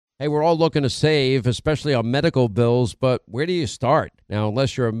Hey, we're all looking to save, especially on medical bills, but where do you start? Now,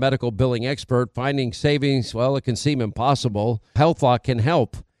 unless you're a medical billing expert, finding savings, well, it can seem impossible. HealthLock can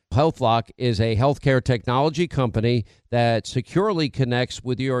help. HealthLock is a healthcare technology company that securely connects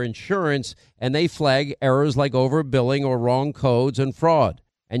with your insurance, and they flag errors like overbilling or wrong codes and fraud.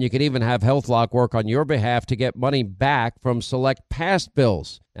 And you can even have HealthLock work on your behalf to get money back from select past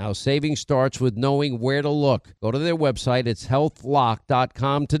bills. Now, saving starts with knowing where to look. Go to their website. It's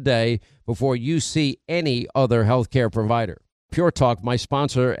healthlock.com today before you see any other healthcare provider. Pure Talk, my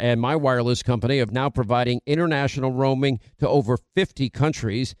sponsor and my wireless company, are now providing international roaming to over 50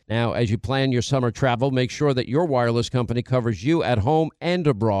 countries. Now, as you plan your summer travel, make sure that your wireless company covers you at home and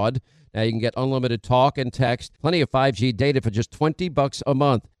abroad. Now, you can get unlimited talk and text, plenty of 5G data for just $20 a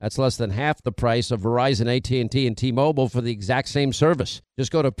month. That's less than half the price of Verizon, AT&T, and T-Mobile for the exact same service.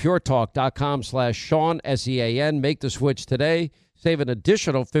 Just go to puretalk.com/Sean, S-E-A-N. Make the switch today. Save an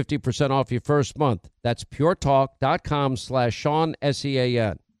additional 50% off your first month. That's puretalk.com/Sean,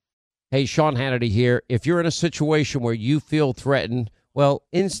 S-E-A-N. Hey, Sean Hannity here. If you're in a situation where you feel threatened, well,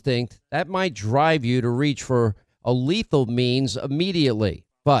 instinct, that might drive you to reach for a lethal means immediately.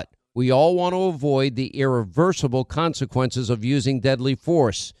 But we all want to avoid the irreversible consequences of using deadly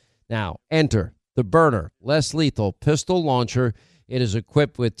force. Now, enter the Byrna less lethal pistol launcher. It is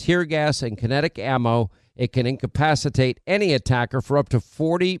equipped with tear gas and kinetic ammo. It can incapacitate any attacker for up to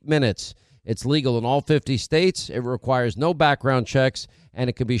 40 minutes. It's legal in all 50 states. It requires no background checks, and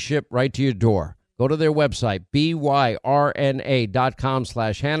it can be shipped right to your door. Go to their website,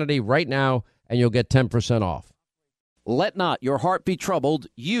 byrna.com/Hannity right now, and you'll get 10% off. Let not your heart be troubled.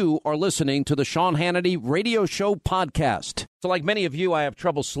 You are listening to the Sean Hannity Radio Show podcast. So like many of you, I have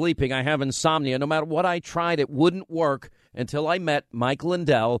trouble sleeping. I have insomnia. No matter what I tried, it wouldn't work until I met Mike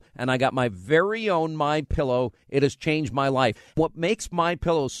Lindell, and I got my very own MyPillow. It has changed my life. What makes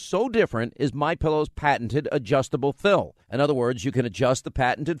MyPillow so different is MyPillow's patented adjustable fill. In other words, you can adjust the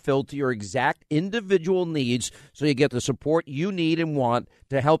patented fill to your exact individual needs so you get the support you need and want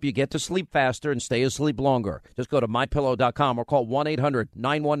to help you get to sleep faster and stay asleep longer. Just go to MyPillow.com or call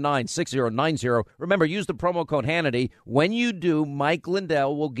 1-800-919-6090. Remember, use the promo code Hannity. When you do, Mike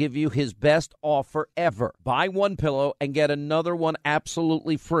Lindell will give you his best offer ever. Buy one pillow and get another one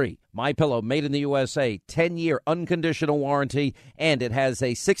absolutely free. MyPillow, made in the USA, 10-year unconditional warranty, and it has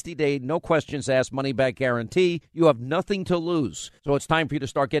a 60-day, no-questions-asked money-back guarantee. You have nothing to lose. So it's time for you to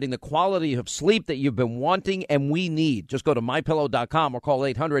start getting the quality of sleep that you've been wanting and we need. Just go to MyPillow.com or call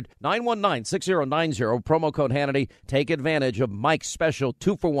 800-919-6090, promo code Hannity. Take advantage of Mike's special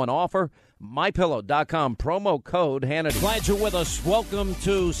 2-for-1 offer. MyPillow.com, promo code Hannity. Glad you're with us. Welcome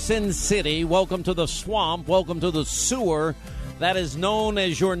to Sin City. Welcome to the swamp. Welcome to the sewer that is known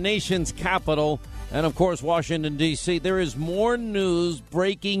as your nation's capital. And, of course, Washington, D.C. There is more news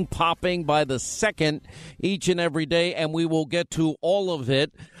breaking, popping by the second each and every day, and we will get to all of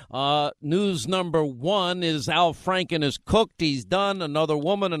it. News number one is Al Franken is cooked. He's done. Another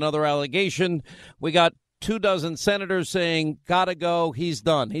woman, another allegation. We got 24 senators saying, gotta go, he's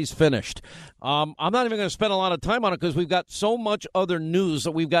done, he's finished. I'm not even going to spend a lot of time on it because we've got so much other news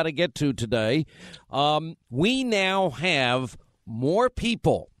that we've got to get to today. We now have more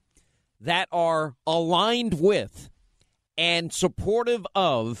people that are aligned with and supportive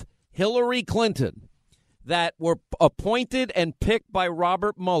of Hillary Clinton that were appointed and picked by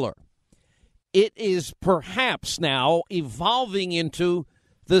Robert Mueller. It is perhaps now evolving into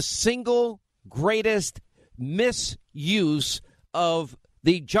the single greatest misuse of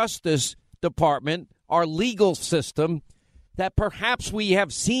the Justice Department, our legal system, that perhaps we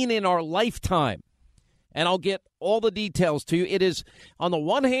have seen in our lifetime. And I'll get all the details to you. It is, on the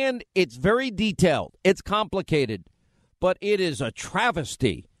one hand, it's very detailed. It's complicated, but it is a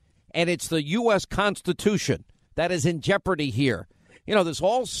travesty. And it's the U.S. Constitution that is in jeopardy here. You know, this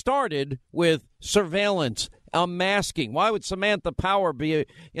all started with surveillance, unmasking. Why would Samantha Power be a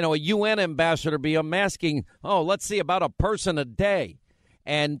UN ambassador, be unmasking, let's see, about a person a day?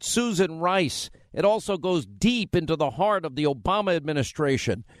 And Susan Rice. It also goes deep into the heart of the Obama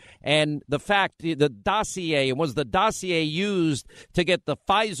administration. And the fact, the dossier, and was the dossier used to get the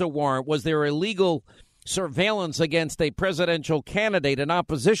FISA warrant? Was there illegal surveillance against a presidential candidate, an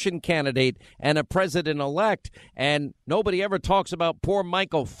opposition candidate, and a president-elect? And nobody ever talks about poor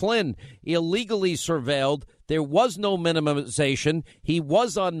Michael Flynn, illegally surveilled. There was no minimization. He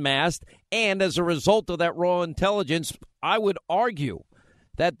was unmasked. And as a result of that raw intelligence, I would argue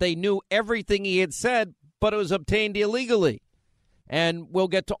that they knew everything he had said, but it was obtained illegally. And we'll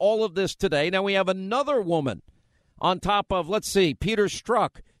get to all of this today. Now we have another woman on top of, let's see, Peter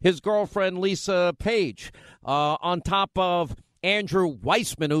Strzok, his girlfriend Lisa Page, on top of Andrew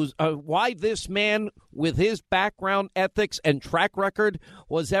Weissmann, who's why this man with his background, ethics, and track record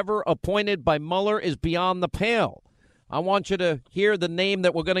was ever appointed by Mueller is beyond the pale. I want you to hear the name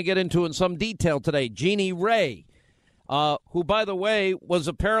that we're going to get into in some detail today, Jeannie Ray, who, by the way, was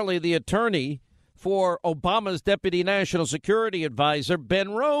apparently the attorney for Obama's Deputy National Security Advisor,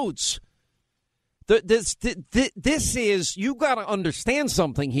 Ben Rhodes. This is, you got to understand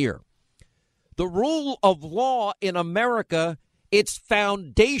something here. The rule of law in America, its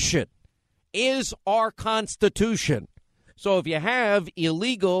foundation is our Constitution. So if you have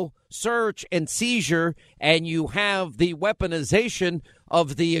illegal search and seizure and you have the weaponization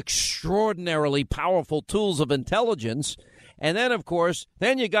of the extraordinarily powerful tools of intelligence, and then, of course,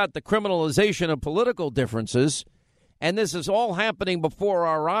 then you got the criminalization of political differences, and this is all happening before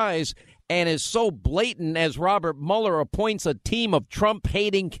our eyes and is so blatant as Robert Mueller appoints a team of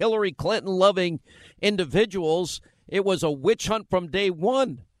Trump-hating, Hillary Clinton-loving individuals. It was a witch hunt from day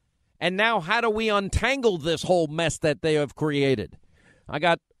one. And now how do we untangle this whole mess that they have created? I'm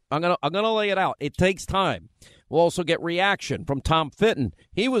gonna lay it out. It takes time. We'll also get reaction from Tom Fitton.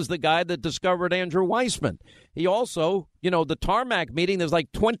 He was the guy that discovered Andrew Weissmann. He also, the tarmac meeting, there's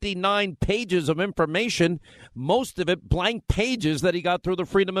like 29 pages of information, most of it blank pages that he got through the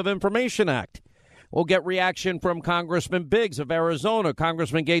Freedom of Information Act. We'll get reaction from Congressman Biggs of Arizona,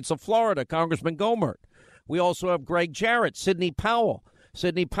 Congressman Gates of Florida, Congressman Gohmert. We also have Greg Jarrett, Sidney Powell,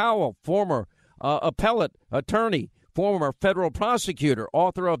 former appellate attorney, former federal prosecutor,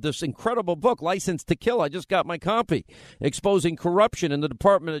 author of this incredible book, License to Kill. I just got my copy, exposing corruption in the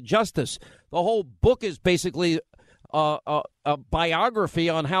Department of Justice. The whole book is basically a biography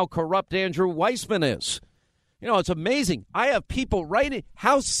on how corrupt Andrew Weissmann is. It's amazing. I have people writing,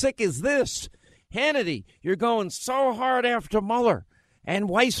 how sick is this? Hannity, you're going so hard after Mueller and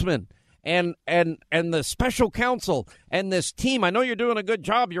Weissmann and the special counsel and this team. I know you're doing a good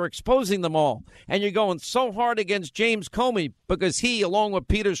job. You're exposing them all. And you're going so hard against James Comey because he, along with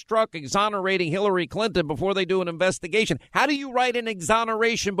Peter Strzok, exonerating Hillary Clinton before they do an investigation. How do you write an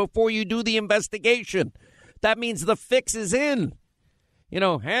exoneration before you do the investigation? That means the fix is in.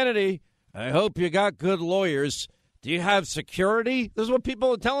 Hannity, I hope you got good lawyers. Do you have security? This is what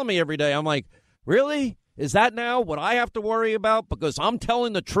people are telling me every day. I'm like, really? Is that now what I have to worry about because I'm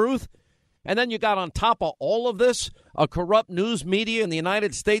telling the truth? And then you got on top of all of this a corrupt news media in the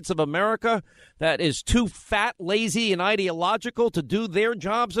United States of America that is too fat, lazy, and ideological to do their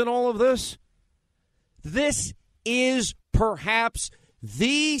jobs in all of this. This is perhaps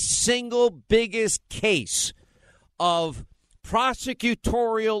the single biggest case of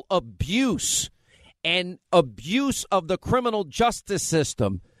prosecutorial abuse and abuse of the criminal justice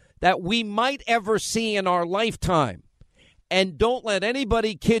system that we might ever see in our lifetime. And don't let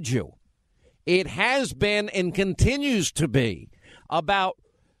anybody kid you. It has been and continues to be about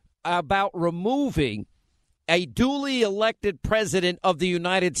removing a duly elected president of the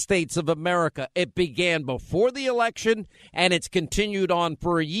United States of America. It began before the election, and it's continued on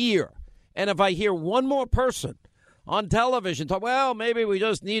for a year. And if I hear one more person on television talk, well, maybe we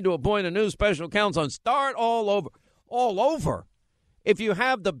just need to appoint a new special counsel and start all over. If you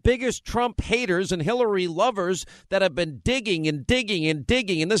have the biggest Trump haters and Hillary lovers that have been digging and digging and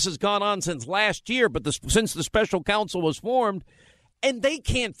digging, and this has gone on since last year, but since the special counsel was formed, and they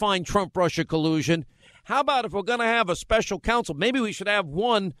can't find Trump-Russia collusion, how about if we're going to have a special counsel, maybe we should have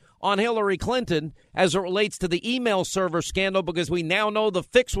one on Hillary Clinton as it relates to the email server scandal, because we now know the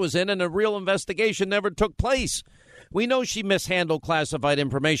fix was in and a real investigation never took place. We know she mishandled classified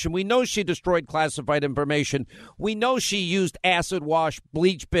information. We know she destroyed classified information. We know she used acid wash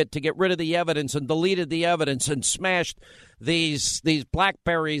BleachBit to get rid of the evidence and deleted the evidence and smashed these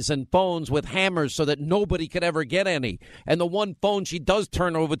BlackBerries and phones with hammers so that nobody could ever get any. And the one phone she does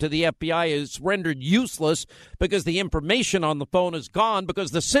turn over to the FBI is rendered useless because the information on the phone is gone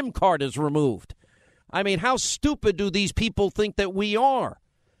because the SIM card is removed. I mean, how stupid do these people think that we are?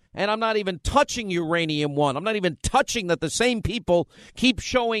 And I'm not even touching Uranium One. I'm not even touching that the same people keep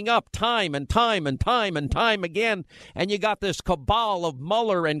showing up time and time and time and time again. And you got this cabal of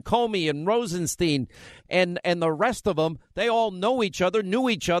Mueller and Comey and Rosenstein and the rest of them. They all know each other, knew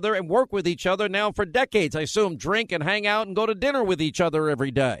each other, and work with each other now for decades. I assume drink and hang out and go to dinner with each other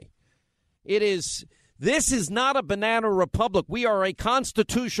every day. This is not a banana republic. We are a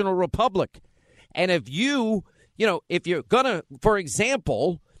constitutional republic. And if you're going to, for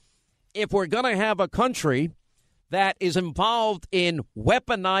example, if we're going to have a country that is involved in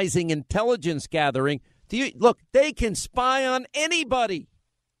weaponizing intelligence gathering, look, they can spy on anybody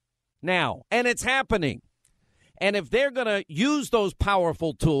now, and it's happening. And if they're going to use those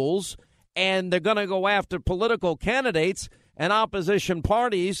powerful tools and they're going to go after political candidates and opposition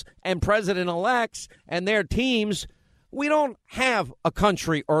parties and president-elects and their teams, we don't have a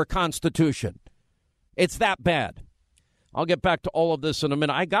country or a constitution. It's that bad. I'll get back to all of this in a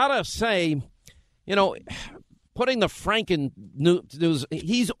minute. I got to say, putting the Franken news,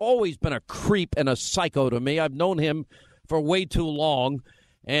 he's always been a creep and a psycho to me. I've known him for way too long,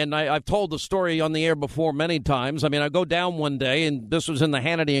 and I've told the story on the air before many times. I mean, I go down one day, and this was in the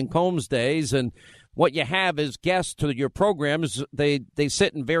Hannity and Combs days, and what you have is guests to your programs. They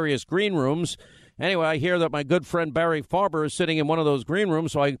sit in various green rooms. Anyway, I hear that my good friend Barry Farber is sitting in one of those green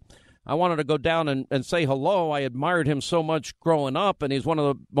rooms, so I wanted to go down and say hello. I admired him so much growing up, and he's one of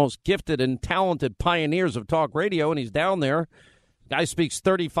the most gifted and talented pioneers of talk radio, and he's down there. Guy speaks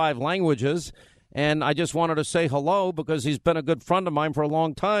 35 languages, and I just wanted to say hello because he's been a good friend of mine for a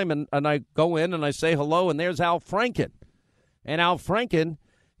long time, and I go in and I say hello, and there's Al Franken. And Al Franken,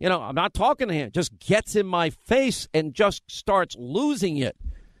 I'm not talking to him, just gets in my face and just starts losing it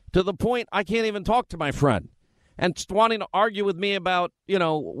to the point I can't even talk to my friend. And wanting to argue with me about,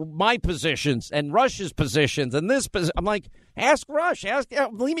 my positions and Rush's positions and this position. I'm like, ask Rush.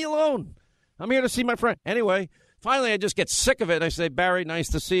 Leave me alone. I'm here to see my friend. Anyway, finally, I just get sick of it. I say, Barry, nice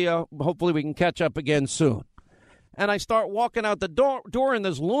to see you. Hopefully we can catch up again soon. And I start walking out the door and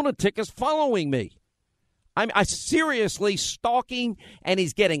this lunatic is following me. I seriously stalking, and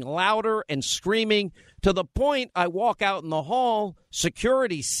he's getting louder and screaming to the point I walk out in the hall.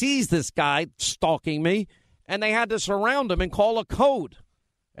 Security sees this guy stalking me. And they had to surround him and call a code.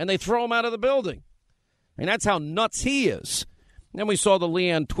 And they throw him out of the building. And that's how nuts he is. Then we saw the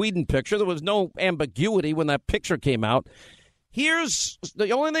Leanne Tweeden picture. There was no ambiguity when that picture came out. Here's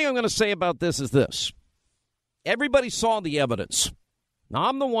the only thing I'm going to say about this is this. Everybody saw the evidence. Now,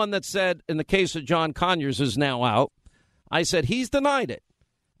 I'm the one that said, in the case of John Conyers is now out, I said he's denied it.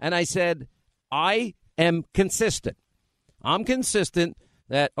 And I said, I am consistent. I'm consistent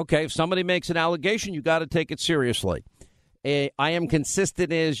that, okay, if somebody makes an allegation, you got to take it seriously. I am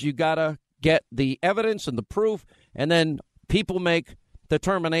consistent as you got to get the evidence and the proof, and then people make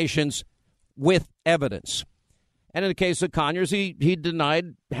determinations with evidence. And in the case of Conyers, he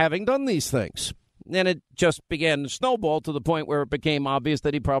denied having done these things. And it just began to snowball to the point where it became obvious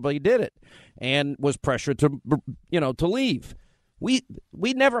that he probably did it and was pressured to leave. We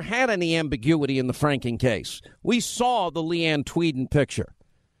never had any ambiguity in the Franken case. We saw the Leanne Tweeden picture.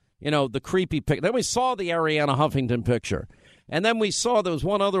 The creepy picture. Then we saw the Arianna Huffington picture. And then we saw there was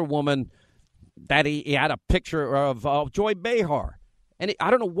one other woman that he had a picture of Joy Behar. And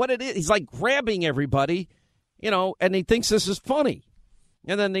I don't know what it is. He's like grabbing everybody, and he thinks this is funny.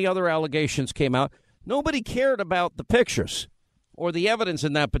 And then the other allegations came out. Nobody cared about the pictures or the evidence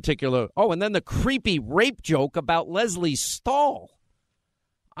in that particular. Oh, and then the creepy rape joke about Leslie Stahl.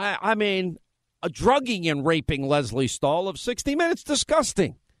 I mean, drugging and raping Leslie Stahl of 60 Minutes.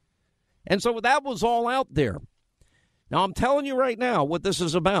 Disgusting. And so that was all out there. Now, I'm telling you right now what this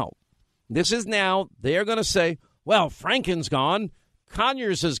is about. This is now, they're going to say, well, Franken's gone,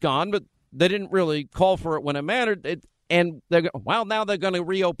 Conyers is gone, but they didn't really call for it when it mattered. And now they're going to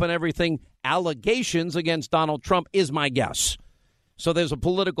reopen everything. Allegations against Donald Trump is my guess. So there's a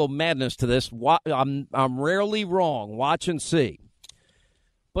political madness to this. I'm rarely wrong. Watch and see.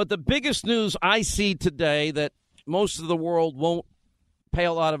 But the biggest news I see today that most of the world won't pay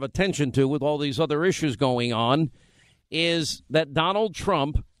a lot of attention to with all these other issues going on is that Donald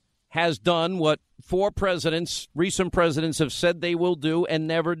Trump has done what 4 recent presidents have said they will do and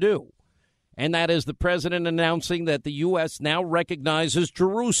never do. And that is the president announcing that the U.S. now recognizes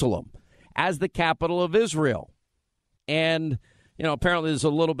Jerusalem as the capital of Israel. And, apparently there's a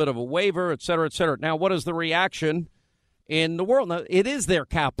little bit of a waiver, et cetera, et cetera. Now, what is the reaction in the world? Now, it is their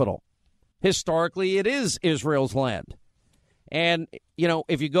capital. Historically, it is Israel's land. And,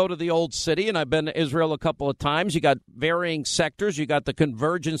 if you go to the old city, and I've been to Israel a couple of times, you got varying sectors. You got the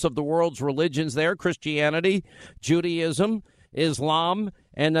convergence of the world's religions there, Christianity, Judaism, Islam,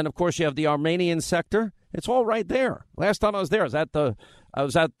 and then, of course, you have the Armenian sector. It's all right there. Last time I was there, I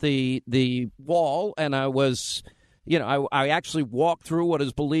was at the wall, and I was, I actually walked through what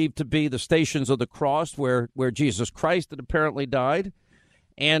is believed to be the Stations of the Cross where Jesus Christ had apparently died.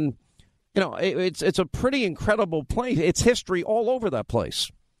 And it's a pretty incredible place. It's history all over that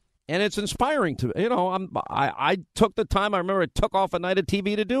place, and it's inspiring to I took the time. I remember I took off a night of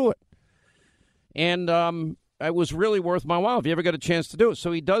TV to do it, and it was really worth my while if you ever get a chance to do it.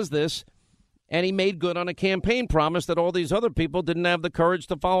 So he does this, and he made good on a campaign promise that all these other people didn't have the courage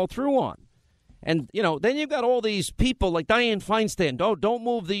to follow through on. And then you've got all these people like Dianne Feinstein. Don't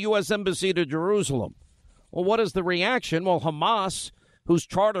move the U.S. Embassy to Jerusalem. Well, what is the reaction? Well, Hamas whose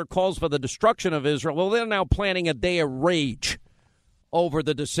charter calls for the destruction of Israel, well, they're now planning a day of rage over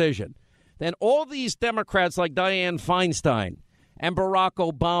the decision. Then all these Democrats like Dianne Feinstein and Barack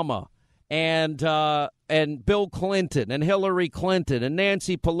Obama and Bill Clinton and Hillary Clinton and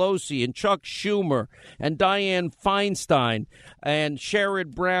Nancy Pelosi and Chuck Schumer and Dianne Feinstein and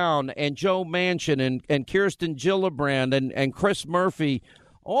Sherrod Brown and Joe Manchin and Kirsten Gillibrand and Chris Murphy,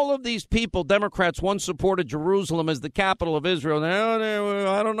 all of these people, Democrats, once supported Jerusalem as the capital of Israel. Now,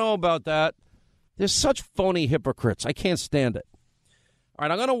 I don't know about that. They're such phony hypocrites. I can't stand it. All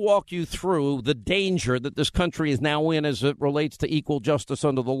right, I'm going to walk you through the danger that this country is now in as it relates to equal justice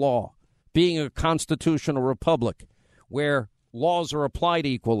under the law, being a constitutional republic where laws are applied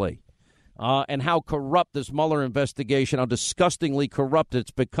equally, and how corrupt this Mueller investigation, how disgustingly corrupt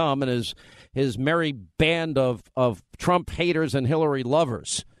it's become, and his merry band of Trump haters and Hillary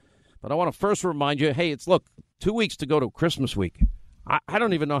lovers. But I want to first remind you, hey, 2 weeks to go to Christmas week. I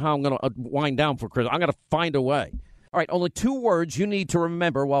don't even know how I'm going to wind down for Christmas. I'm going to find a way. All right, only 2 words you need to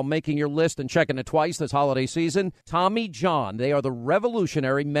remember while making your list and checking it twice this holiday season. Tommy John. They are the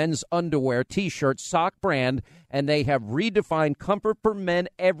revolutionary men's underwear, T-shirt, sock brand, and they have redefined comfort for men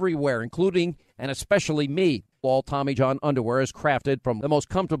everywhere, including and especially me. All Tommy John underwear is crafted from the most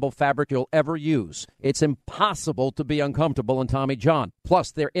comfortable fabric you'll ever use. It's impossible to be uncomfortable in Tommy John.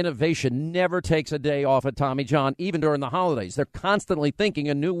 Plus, their innovation never takes a day off at Tommy John, even during the holidays. They're constantly thinking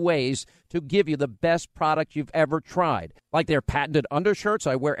of new ways to give you the best product you've ever tried. Like their patented undershirts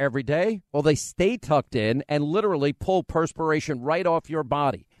I wear every day. Well, they stay tucked in and literally pull perspiration right off your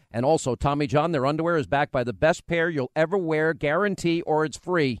body. And also, Tommy John, their underwear is backed by the best pair you'll ever wear, guarantee, or it's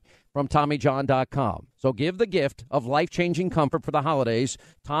free from TommyJohn.com. So give the gift of life-changing comfort for the holidays.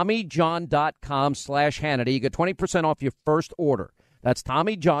 TommyJohn.com/Hannity. You get 20% off your first order. That's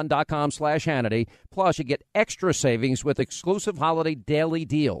TommyJohn.com/Hannity. Plus, you get extra savings with exclusive holiday daily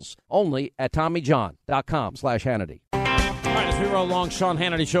deals. Only at TommyJohn.com/Hannity. All right, as we roll along, Sean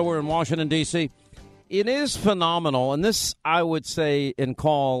Hannity Show. We're in Washington, D.C. It is phenomenal, and this I would say and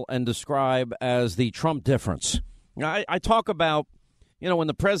call and describe as the Trump difference. I talk about, when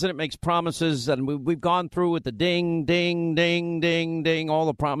the president makes promises, and we've gone through with the ding, ding, ding, ding, ding, all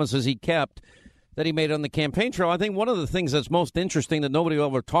the promises he kept that he made on the campaign trail. I think one of the things that's most interesting that nobody will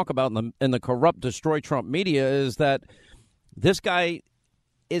ever talk about in the corrupt, destroy Trump media is that this guy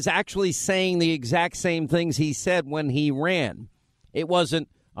is actually saying the exact same things he said when he ran. It wasn't,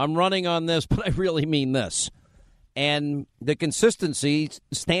 I'm running on this, but I really mean this. And the consistency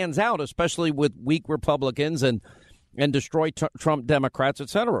stands out, especially with weak Republicans and destroy Trump Democrats, et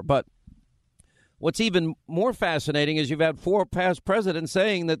cetera. But what's even more fascinating is you've had 4 past presidents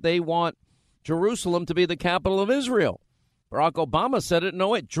saying that they want Jerusalem to be the capital of Israel. Barack Obama said it,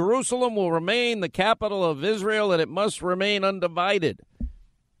 no, Jerusalem will remain the capital of Israel and it must remain undivided.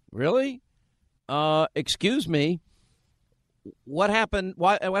 Really? Excuse me. What happened?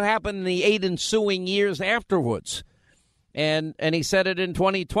 What happened in the 8 ensuing years afterwards? And he said it in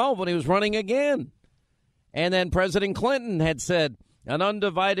 2012 when he was running again. And then President Clinton had said an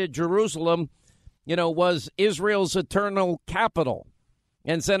undivided Jerusalem, was Israel's eternal capital.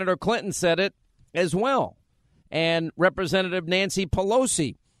 And Senator Clinton said it as well. And Representative Nancy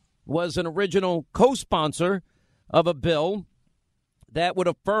Pelosi was an original co-sponsor of a bill that would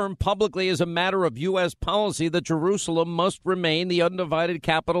affirm publicly as a matter of U.S. policy that Jerusalem must remain the undivided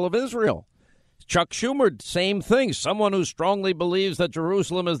capital of Israel. Chuck Schumer, same thing. Someone who strongly believes that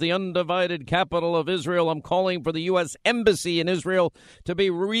Jerusalem is the undivided capital of Israel. I'm calling for the U.S. Embassy in Israel to be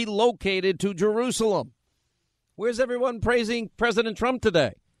relocated to Jerusalem. Where's everyone praising President Trump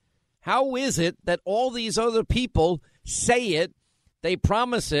today? How is it that all these other people say it, they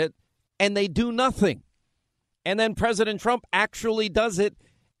promise it, and they do nothing? And then President Trump actually does it,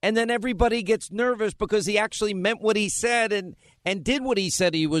 and then everybody gets nervous because he actually meant what he said and did what he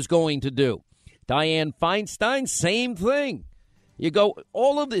said he was going to do. Dianne Feinstein, same thing. You go,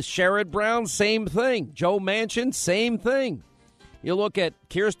 all of this, Sherrod Brown, same thing. Joe Manchin, same thing. You look at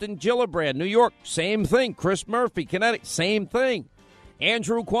Kirsten Gillibrand, New York, same thing. Chris Murphy, Connecticut, same thing.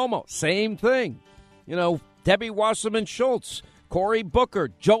 Andrew Cuomo, same thing. Debbie Wasserman Schultz, Cory Booker,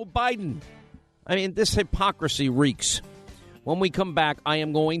 Joe Biden. I mean, this hypocrisy reeks. When we come back, I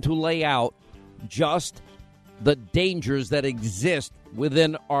am going to lay out just the dangers that exist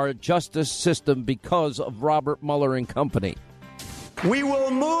within our justice system because of Robert Mueller and company. We will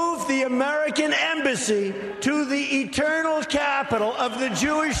move the American embassy to the eternal capital of the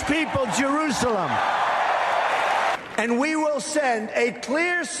Jewish people, Jerusalem. And we will send a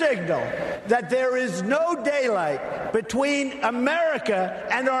clear signal that there is no daylight between America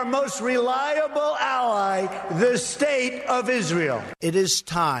and our most reliable ally, the State of Israel. It is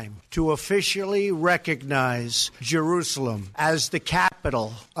time to officially recognize Jerusalem as the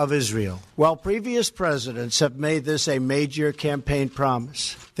capital of Israel. While previous presidents have made this a major campaign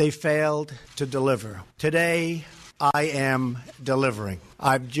promise, they failed to deliver. Today, I am delivering.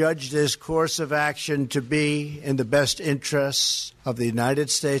 I've judged this course of action to be in the best interests of the United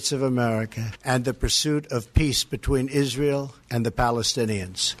States of America and the pursuit of peace between Israel and the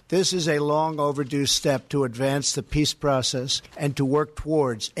Palestinians. This is a long overdue step to advance the peace process and to work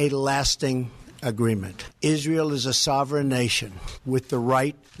towards a lasting agreement. Israel is a sovereign nation with the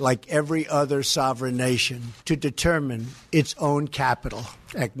right, like every other sovereign nation, to determine its own capital.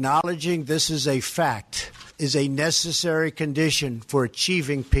 Acknowledging this is a fact is a necessary condition for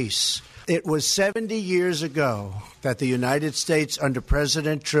achieving peace. It was 70 years ago that the United States, under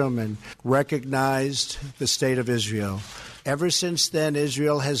President Truman, recognized the State of Israel. Ever since then,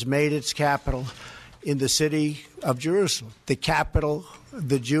 Israel has made its capital in the city of Jerusalem, the capital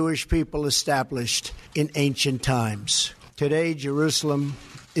the Jewish people established in ancient times. Today, Jerusalem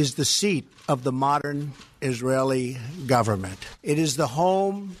is the seat of the modern Israeli government. It is the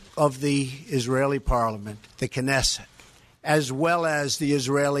home of the Israeli parliament, the Knesset, as well as the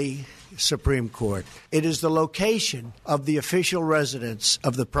Israeli Supreme Court. It is the location of the official residence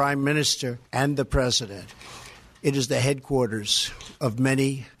of the Prime Minister and the President. It is the headquarters of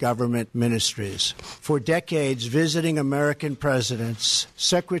many government ministries. For decades, visiting American presidents,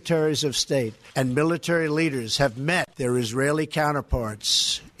 secretaries of state, and military leaders have met their Israeli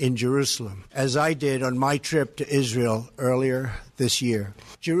counterparts in Jerusalem, as I did on my trip to Israel earlier this year.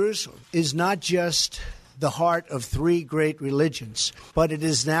 Jerusalem is not just the heart of three great religions, but it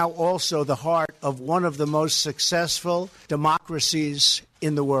is now also the heart of one of the most successful democracies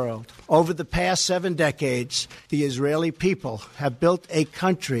in the world. Over the past 7 decades, the Israeli people have built a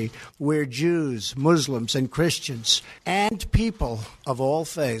country where Jews, Muslims, and Christians, and people of all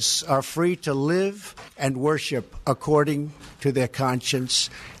faiths are free to live and worship according to their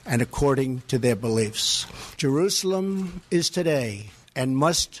conscience and according to their beliefs. Jerusalem is today and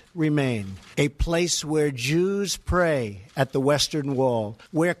must remain a place where Jews pray at the Western Wall,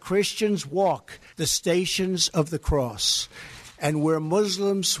 where Christians walk the stations of the cross, and where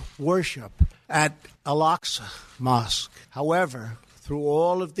Muslims worship at Al-Aqsa Mosque. However, through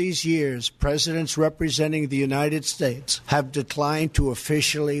all of these years, presidents representing the United States have declined to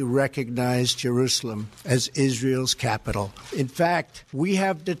officially recognize Jerusalem as Israel's capital. In fact, we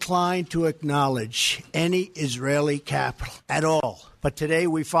have declined to acknowledge any Israeli capital at all. But today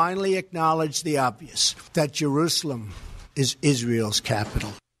we finally acknowledge the obvious, that Jerusalem is Israel's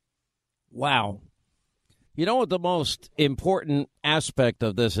capital. Wow. You know what the most important aspect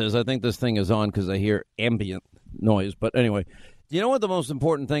of this is? I think this thing is on because I hear ambient noise. But anyway, you know what the most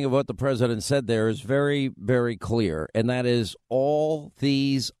important thing of what the president said there is very, very clear. And that is all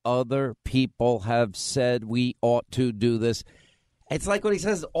these other people have said we ought to do this. It's like what he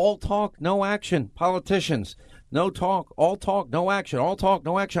says, all talk, no action. Politicians, no talk, all talk, no action. All talk,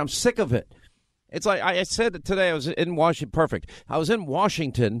 no action. I'm sick of it. It's like I said it today. I was in Washington. Perfect. I was in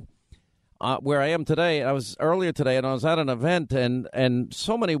Washington. Where I am today. I was earlier today, and I was at an event, and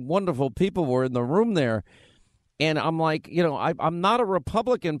so many wonderful people were in the room there. And I'm like, you know, I'm not a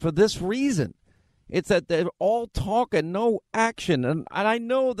Republican for this reason. It's that they're all talk and no action. And I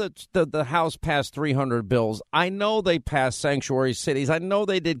know that the House passed 300 bills. I know they passed sanctuary cities. I know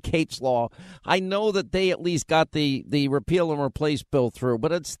they did Kate's Law. I know that they at least got the repeal and replace bill through.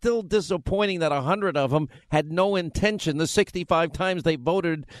 But it's still disappointing that 100 of them had no intention. The 65 times they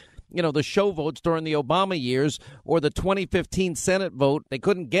voted, you know, the show votes during the Obama years, or the 2015 Senate vote. They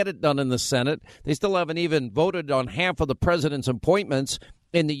couldn't get it done in the Senate. They still haven't even voted on half of the president's appointments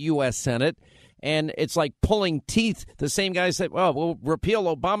in the U.S. Senate. And it's like pulling teeth. The same guys said, well, we'll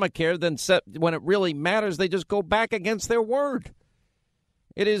repeal Obamacare. Then when it really matters, they just go back against their word.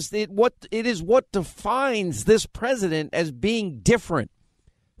 It is what defines this president as being different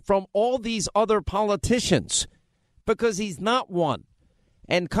from all these other politicians, because he's not one.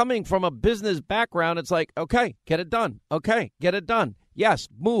 And coming from a business background, it's like, okay, get it done. Okay, get it done. Yes,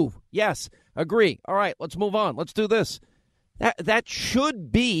 move. Yes, agree. All right, let's move on. Let's do this. That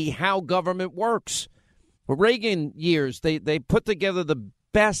should be how government works. Reagan years, they put together the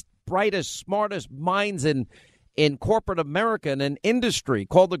best, brightest, smartest minds in corporate America and in industry,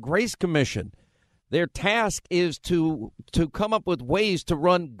 called the Grace Commission. Their task is to come up with ways to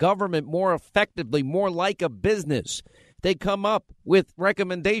run government more effectively, more like a business, They come up with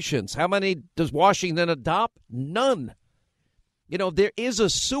recommendations. How many does Washington adopt? None. You know, there is a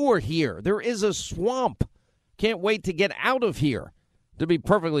sewer here. There is a swamp. Can't wait to get out of here, to be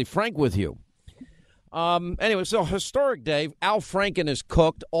perfectly frank with you. Anyway, so historic day. Al Franken is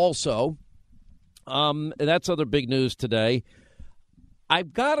cooked also. That's other big news today.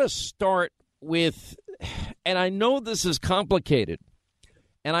 I've got to start with, and I know this is complicated,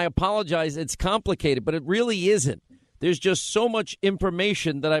 and I apologize, it's complicated, but it really isn't. There's just so much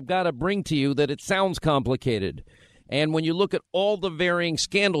information that I've got to bring to you that it sounds complicated. And when you look at all the varying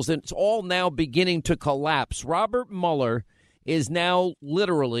scandals, and it's all now beginning to collapse. Robert Mueller is now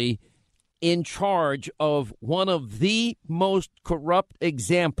literally in charge of one of the most corrupt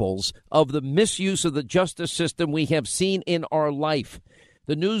examples of the misuse of the justice system we have seen in our life.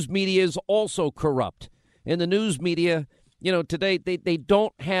 The news media is also corrupt. In the news media, you know, today they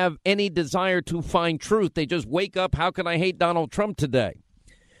don't have any desire to find truth. They just wake up, how can I hate Donald Trump today?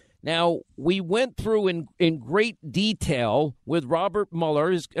 Now, we went through in great detail with Robert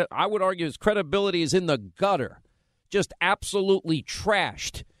Mueller. I would argue his credibility is in the gutter, just absolutely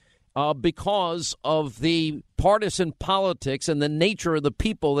trashed because of the partisan politics and the nature of the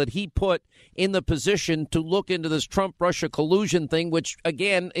people that he put in the position to look into this Trump-Russia collusion thing, which,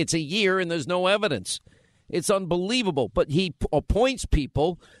 again, it's a year and there's no evidence. It's unbelievable. But he appoints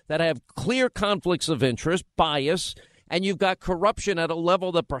people that have clear conflicts of interest, bias, and you've got corruption at a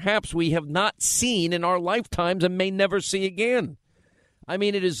level that perhaps we have not seen in our lifetimes and may never see again. I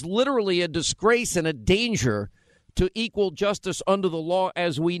mean, it is literally a disgrace and a danger to equal justice under the law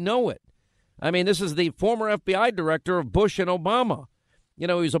as we know it. I mean, this is the former FBI director of Bush and Obama. You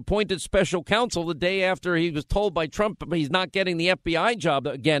know, he was appointed special counsel the day after he was told by Trump he's not getting the FBI job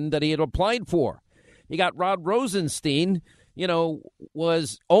again that he had applied for. You got Rod Rosenstein, you know,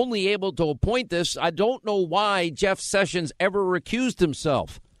 was only able to appoint this. I don't know why Jeff Sessions ever recused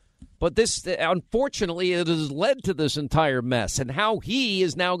himself. But this, unfortunately, it has led to this entire mess. And how he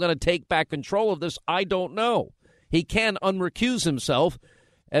is now going to take back control of this, I don't know. He can unrecuse himself,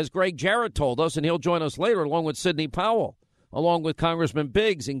 as Greg Jarrett told us, and he'll join us later, along with Sidney Powell, along with Congressman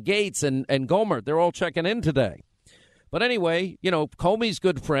Biggs and Gates and Gohmert. They're all checking in today. But anyway, you know, Comey's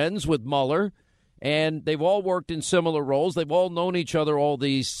good friends with Mueller, and they've all worked in similar roles. They've all known each other all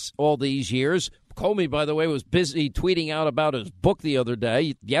these years. Comey, by the way, was busy tweeting out about his book the other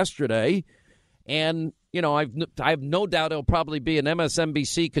day, yesterday. And, you know, I have no doubt he'll probably be an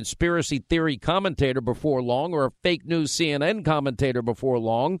MSNBC conspiracy theory commentator before long, or a fake news CNN commentator before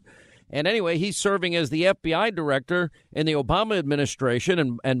long. And anyway, he's serving as the FBI director in the Obama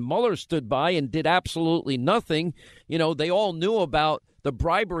administration, and Mueller stood by and did absolutely nothing. You know, they all knew about the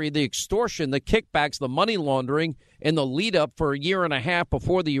bribery, the extortion, the kickbacks, the money laundering in the lead up for a year and a half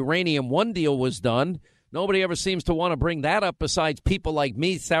before the Uranium One deal was done. Nobody ever seems to want to bring that up besides people like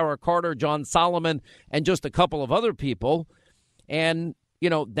me, Sarah Carter, John Solomon, and just a couple of other people. And, you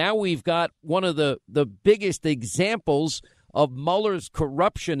know, now we've got one of the biggest examples of Mueller's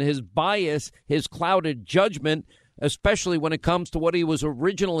corruption, his bias, his clouded judgment, especially when it comes to what he was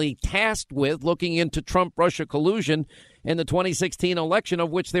originally tasked with, looking into Trump-Russia collusion in the 2016 election, of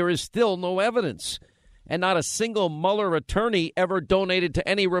which there is still no evidence. And not a single Mueller attorney ever donated to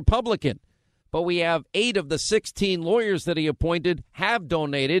any Republican. But we have 8 of the 16 lawyers that he appointed have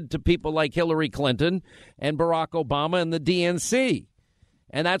donated to people like Hillary Clinton and Barack Obama and the DNC.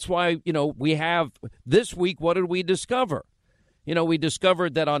 And that's why, you know, we have this week, what did we discover? You know, we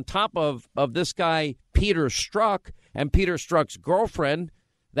discovered that on top of this guy, Peter Strzok, and Peter Strzok's girlfriend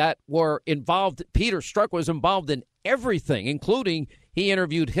that were involved, Peter Strzok was involved in everything, including he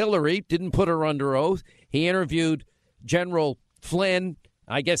interviewed Hillary, didn't put her under oath. He interviewed General Flynn.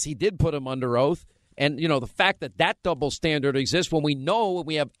 I guess he did put him under oath. And, you know, the fact that that double standard exists when we know and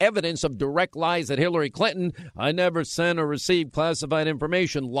we have evidence of direct lies that Hillary Clinton, I never sent or received classified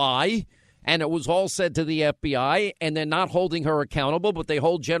information, lie. And it was all said to the FBI, and they're not holding her accountable, but they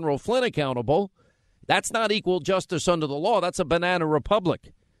hold General Flynn accountable. That's not equal justice under the law. That's a banana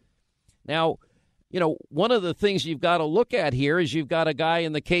republic. Now, you know, one of the things you've got to look at here is you've got a guy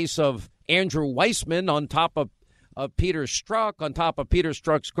in the case of Andrew Weissman on top of Peter Strzok, on top of Peter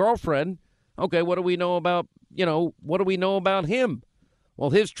Strzok's girlfriend. Okay, what do we know about, you know, what do we know about him?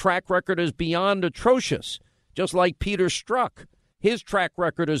 Well, his track record is beyond atrocious, just like Peter Strzok. His track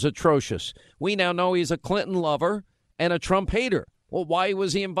record is atrocious. We now know he's a Clinton lover and a Trump hater. Well, why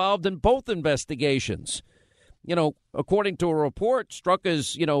was he involved in both investigations? You know, according to a report, Strzok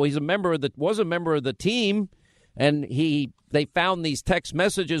is, you know, was a member of the team, and they found these text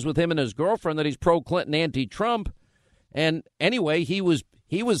messages with him and his girlfriend that he's pro-Clinton, anti-Trump. And anyway, he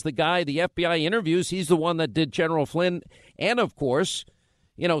He was the guy, the FBI interviews. He's the one that did General Flynn. And, of course,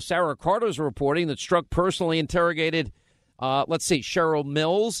 Sarah Carter's reporting that Strzok personally interrogated, Cheryl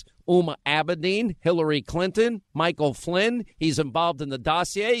Mills, Uma Abedin, Hillary Clinton, Michael Flynn. He's involved in the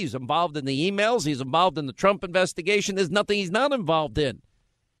dossier. He's involved in the emails. He's involved in the Trump investigation. There's nothing he's not involved in.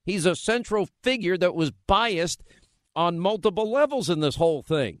 He's a central figure that was biased on multiple levels in this whole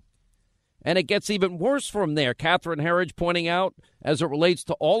thing. And it gets even worse from there. Catherine Herridge pointing out, as it relates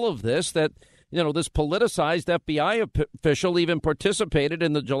to all of this, that, this politicized FBI official even participated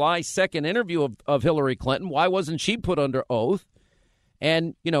in the July 2nd interview of Hillary Clinton. Why wasn't she put under oath?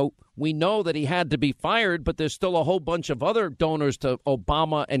 And, we know that he had to be fired, but there's still a whole bunch of other donors to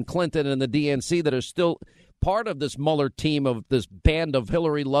Obama and Clinton and the DNC that are still part of this Mueller team, of this band of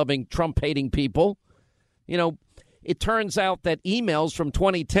Hillary-loving, Trump-hating people. It turns out that emails from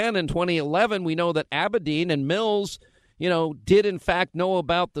 2010 and 2011, we know that Abedin and Mills, did in fact know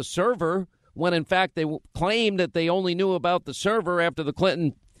about the server, when in fact they claimed that they only knew about the server after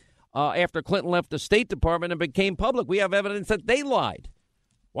Clinton left the State Department and became public. We have evidence that they lied.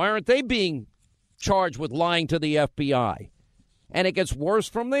 Why aren't they being charged with lying to the FBI? And it gets worse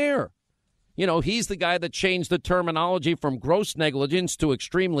from there. He's the guy that changed the terminology from gross negligence to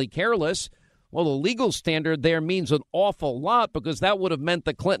extremely careless. Well, the legal standard there means an awful lot, because that would have meant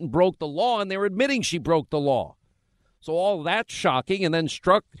that Clinton broke the law, and they're admitting she broke the law. So all that's shocking. And then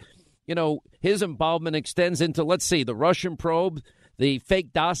Strzok, his involvement extends into, the Russian probe, the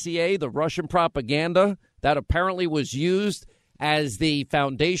fake dossier, the Russian propaganda that apparently was used as the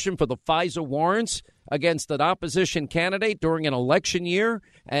foundation for the FISA warrants against an opposition candidate during an election year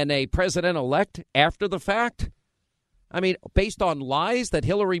and a president-elect after the fact. I mean, based on lies that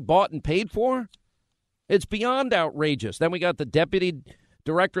Hillary bought and paid for? It's beyond outrageous. Then we got the deputy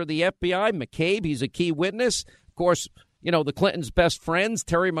director of the FBI, McCabe. He's a key witness. Of course, the Clintons' best friends,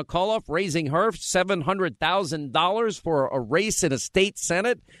 Terry McAuliffe, raising her $700,000 for a race in a state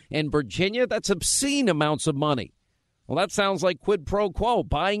senate in Virginia. That's obscene amounts of money. Well, that sounds like quid pro quo,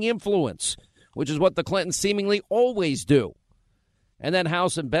 buying influence, which is what the Clintons seemingly always do. And then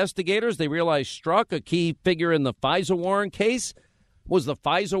House investigators, they realized Strzok, a key figure in the FISA warrant case. Was the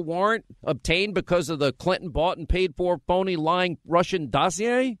FISA warrant obtained because of the Clinton bought and paid for phony lying Russian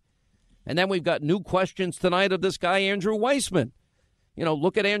dossier? And then we've got new questions tonight of this guy, Andrew Weissmann.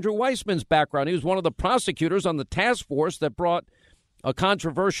 Look at Andrew Weissmann's background. He was one of the prosecutors on the task force that brought a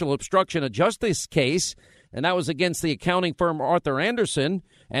controversial obstruction of justice case, and that was against the accounting firm Arthur Andersen.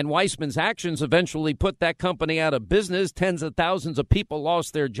 And Weissmann's actions eventually put that company out of business. Tens of thousands of people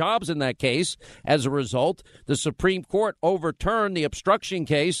lost their jobs in that case. As a result, the Supreme Court overturned the obstruction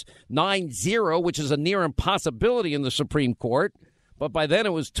case 9-0, which is a near impossibility in the Supreme Court. But by then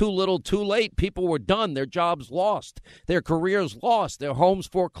it was too little, too late. People were done. Their jobs lost. Their careers lost. Their homes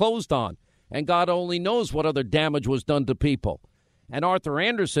foreclosed on. And God only knows what other damage was done to people. And Arthur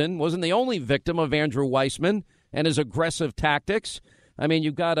Andersen wasn't the only victim of Andrew Weissmann and his aggressive tactics. I mean,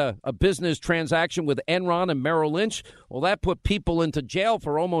 you've got a business transaction with Enron and Merrill Lynch. Well, that put people into jail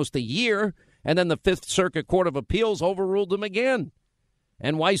for almost a year, and then the Fifth Circuit Court of Appeals overruled them again.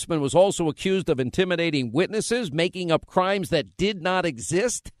 And Weissmann was also accused of intimidating witnesses, making up crimes that did not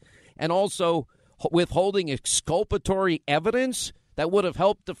exist, and also withholding exculpatory evidence that would have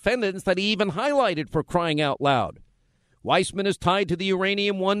helped defendants that he even highlighted, for crying out loud. Weissmann is tied to the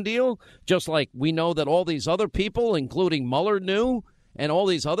Uranium One deal, just like we know that all these other people, including Mueller, knew, and all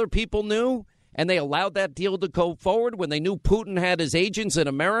these other people knew, and they allowed that deal to go forward when they knew Putin had his agents in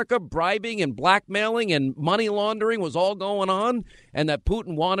America. Bribing and blackmailing and money laundering was all going on, and that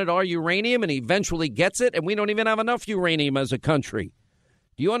Putin wanted our uranium, and he eventually gets it, and we don't even have enough uranium as a country.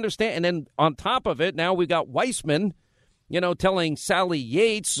 Do you understand? And then on top of it, now we got Weissmann, telling Sally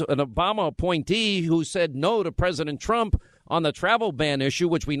Yates, an Obama appointee who said no to President Trump on the travel ban issue,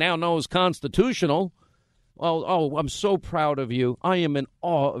 which we now know is constitutional. Oh, I'm so proud of you. I am in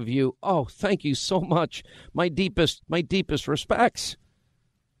awe of you. Oh, thank you so much. My deepest respects.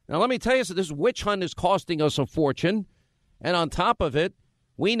 Now, let me tell you, so this witch hunt is costing us a fortune. And on top of it,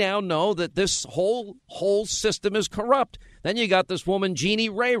 we now know that this whole system is corrupt. Then you got this woman, Jeannie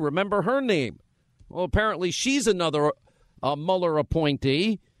Ray. Remember her name? Well, apparently she's another Mueller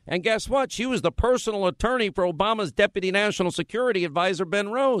appointee. And guess what? She was the personal attorney for Obama's deputy national security advisor,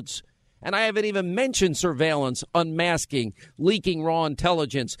 Ben Rhodes. And I haven't even mentioned surveillance, unmasking, leaking raw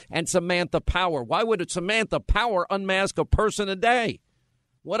intelligence, and Samantha Power. Why would Samantha Power unmask a person a day?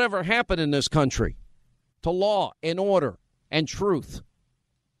 Whatever happened in this country to law and order and truth?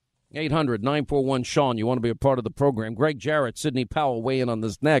 800-941-SEAN. You want to be a part of the program. Greg Jarrett, Sidney Powell weigh in on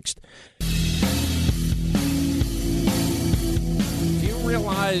this next.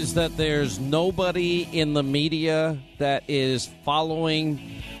 realize that there's nobody in the media that is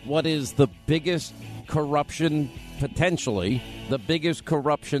following what is the biggest corruption, potentially the biggest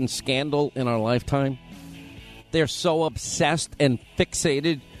corruption scandal in our lifetime? They're so obsessed and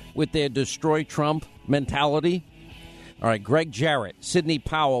fixated with their destroy Trump mentality. All right, Greg Jarrett, Sidney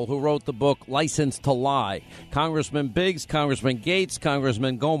Powell, who wrote the book License to Lie, Congressman Biggs, Congressman Gates,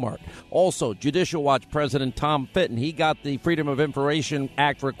 Congressman Gohmert. Also, Judicial Watch President Tom Fitton. He got the Freedom of Information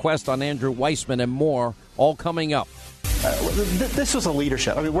Act request on Andrew Weissmann and more, all coming up. This was a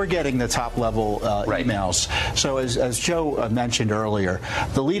leadership. I mean, we're getting the top-level emails. So as Joe mentioned earlier,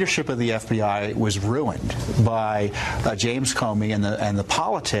 the leadership of the FBI was ruined by James Comey and the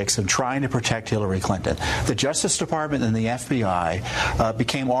politics of trying to protect Hillary Clinton. The Justice Department and the FBI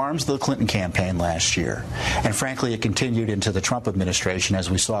became arms of the Clinton campaign last year. And frankly, it continued into the Trump administration,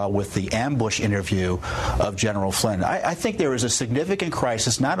 as we saw with the ambush interview of General Flynn. I think there is a significant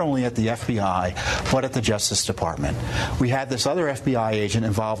crisis not only at the FBI, but at the Justice Department. We had this other FBI agent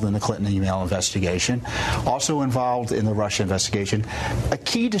involved in the Clinton email investigation, also involved in the Russia investigation, a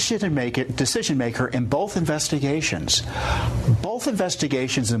key decision maker in both investigations. Both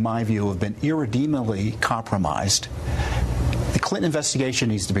investigations, in my view, have been irredeemably compromised. The Clinton investigation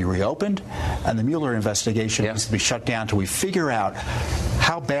needs to be reopened, and the Mueller investigation needs to be shut down until we figure out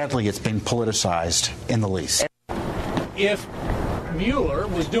how badly it's been politicized in the least. If Mueller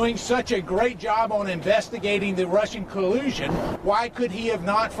was doing such a great job on investigating the Russian collusion, why could he have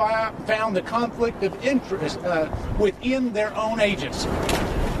not found the conflict of interest within their own agency?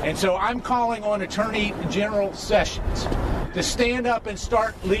 And so I'm calling on Attorney General Sessions to stand up and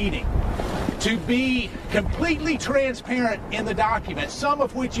start leading, to be completely transparent in the documents, some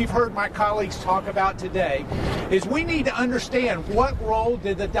of which you've heard my colleagues talk about today, is we need to understand what role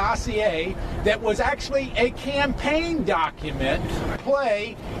did the dossier that was actually a campaign document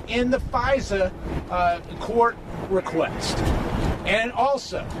play in the FISA court request. And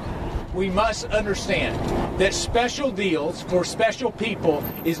also, we must understand that special deals for special people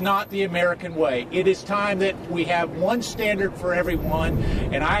is not the American way. It is time that we have one standard for everyone,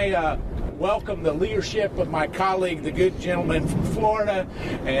 and I welcome the leadership of my colleague, the good gentleman from Florida,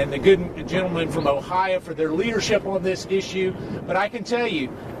 and the good gentleman from Ohio for their leadership on this issue. But I can tell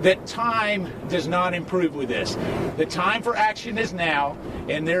you that time does not improve with this. The time for action is now,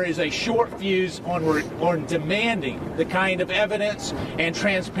 and there is a short fuse on demanding the kind of evidence and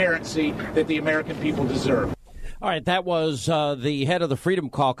transparency that the American people deserve. All right, that was the head of the Freedom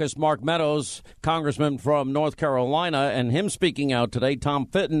Caucus, Mark Meadows, congressman from North Carolina, and him speaking out today, Tom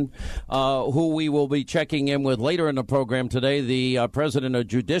Fitton, who we will be checking in with later in the program today, the president of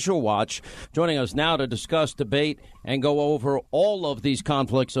Judicial Watch, joining us now to discuss, debate, and go over all of these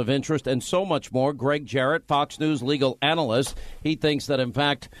conflicts of interest and so much more. Greg Jarrett, Fox News legal analyst. He thinks that, in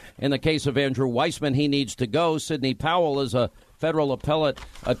fact, in the case of Andrew Weissmann, he needs to go. Sidney Powell is a federal appellate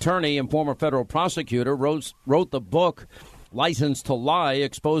attorney and former federal prosecutor, wrote the book License to Lie,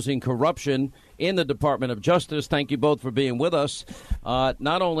 Exposing Corruption in the Department of Justice. Thank you both for being with us.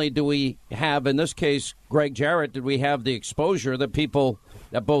 Not only do we have, in this case, Greg Jarrett, did we have the exposure that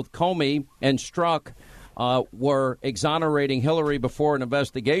both Comey and Strzok were exonerating Hillary before an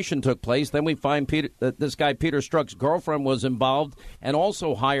investigation took place. Then we find that this guy, Peter Strzok's girlfriend, was involved and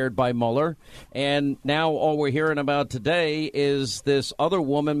also hired by Mueller. And now all we're hearing about today is this other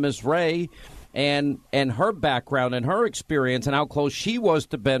woman, Ms. Wray, and her background and her experience and how close she was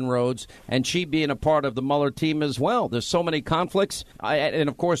to Ben Rhodes, and she being a part of the Mueller team as well. There's so many conflicts. And,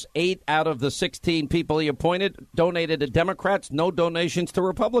 of course, 8 out of the 16 people he appointed donated to Democrats, no donations to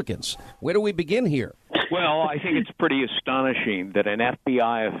Republicans. Where do we begin here? Well, I think it's pretty astonishing that an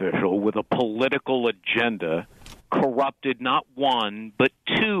FBI official with a political agenda corrupted not one, but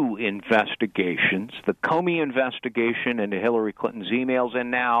 2 investigations, the Comey investigation into Hillary Clinton's emails,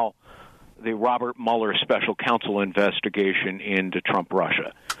 and now the Robert Mueller special counsel investigation into Trump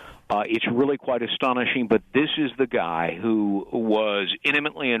Russia. It's really quite astonishing, but this is the guy who was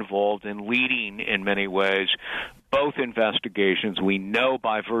intimately involved in leading, in many ways, both investigations. We know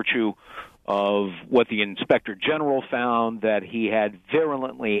by virtue of what the Inspector General found that he had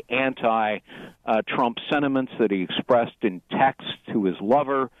virulently anti-Trump sentiments that he expressed in text to his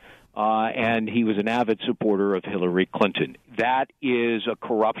lover, and he was an avid supporter of Hillary Clinton. That is a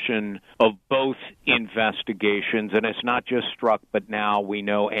corruption of both investigations, and it's not just Strzok, but now we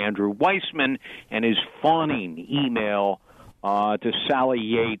know Andrew Weissmann and his fawning email to Sally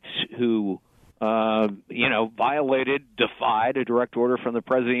Yates, who defied a direct order from the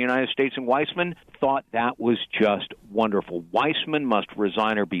President of the United States, and Weissmann thought that was just wonderful. Weissmann must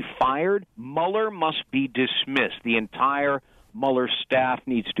resign or be fired. Mueller must be dismissed. The entire Mueller's staff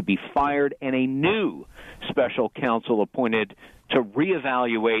needs to be fired and a new special counsel appointed to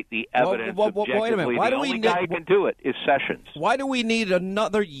reevaluate the evidence objectively. Wait a minute. Why the do only we guy who can do it is Sessions. Why do we need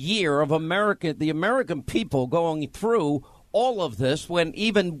another year of the American people going through all of this when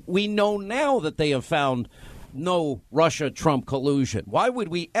even we know now that they have found no Russia-Trump collusion? Why would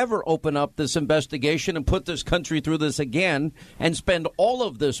we ever open up this investigation and put this country through this again and spend all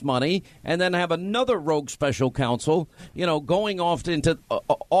of this money and then have another rogue special counsel, going off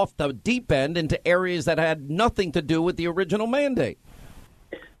the deep end into areas that had nothing to do with the original mandate?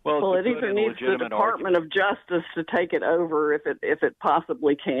 Well, it either needs the Department of Justice to take it over if it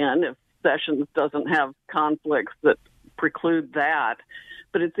possibly can, if Sessions doesn't have conflicts that preclude that.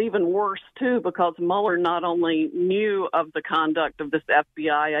 But it's even worse, too, because Mueller not only knew of the conduct of this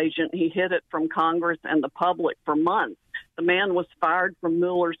FBI agent, he hid it from Congress and the public for months. The man was fired from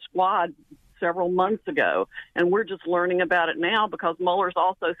Mueller's squad several months ago, and we're just learning about it now because Mueller's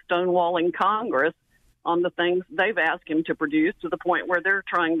also stonewalling Congress on the things they've asked him to produce, to the point where they're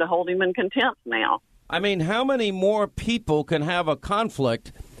trying to hold him in contempt now. I mean, how many more people can have a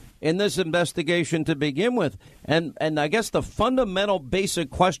conflict in this investigation to begin with? And I guess the fundamental basic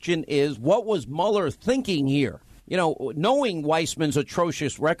question is, what was Mueller thinking here? Knowing Weissman's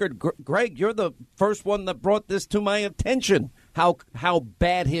atrocious record, Greg, you're the first one that brought this to my attention. How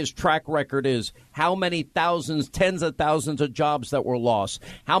bad his track record is, how many thousands, tens of thousands of jobs that were lost,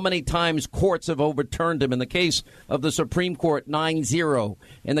 how many times courts have overturned him. In the case of the Supreme Court, 9-0.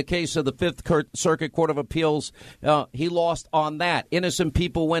 In the case of the Fifth Circuit Court of Appeals, he lost on that. Innocent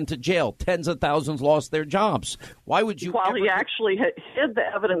people went to jail. Tens of thousands lost their jobs. Why would you? While he actually hid the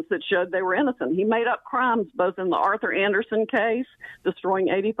evidence that showed they were innocent. He made up crimes both in the Arthur Anderson case, destroying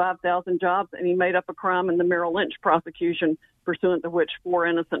 85,000 jobs, and he made up a crime in the Merrill Lynch prosecution, pursuant to which 4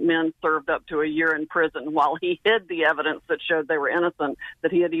 innocent men served up to a year in prison, while he hid the evidence that showed they were innocent,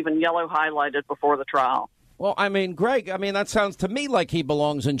 that he had even yellow highlighted before the trial. Well, Greg, that sounds to me like he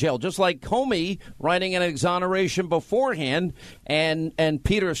belongs in jail, just like Comey writing an exoneration beforehand and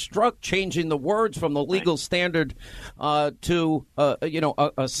Peter Strzok changing the words from the legal standard to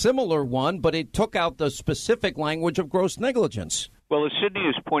a similar one, but it took out the specific language of gross negligence. Well, as Sidney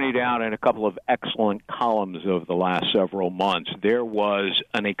has pointed out in a couple of excellent columns over the last several months, there was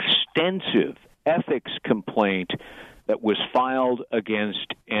an extensive ethics complaint that was filed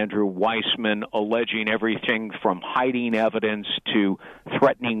against Andrew Weissman, alleging everything from hiding evidence to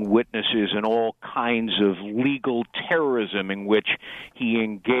threatening witnesses and all kinds of legal terrorism in which he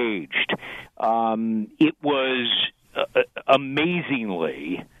engaged. It was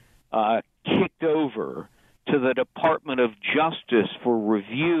amazingly kicked over to the Department of Justice for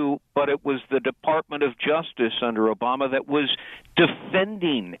review, but it was the Department of Justice under Obama that was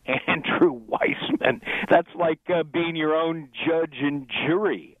defending Andrew Weissman. That's like being your own judge and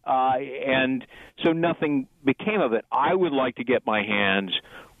jury. And so nothing became of it. I would like to get my hands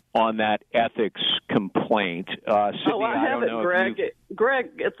on that ethics complaint. Sydney, I have it, Greg.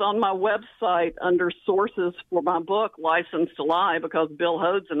 Greg, it's on my website under sources for my book, License to Lie, because Bill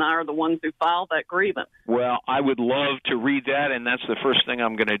Hodes and I are the ones who filed that grievance. Well, I would love to read that, and that's the first thing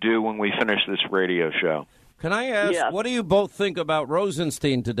I'm going to do when we finish this radio show. Can I ask, What do you both think about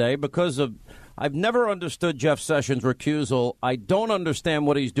Rosenstein today? Because I've never understood Jeff Sessions' recusal. I don't understand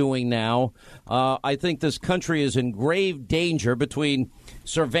what he's doing now. I think this country is in grave danger between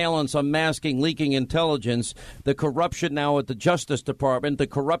surveillance, unmasking, leaking intelligence, the corruption now at the Justice Department, the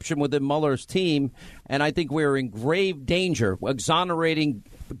corruption within Mueller's team, and I think we're in grave danger, exonerating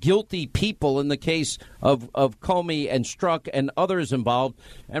guilty people in the case of Comey and Strzok and others involved,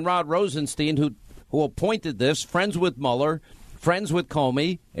 and Rod Rosenstein, who appointed this, friends with Mueller, friends with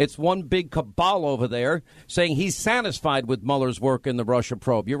Comey. It's one big cabal over there, saying he's satisfied with Mueller's work in the Russia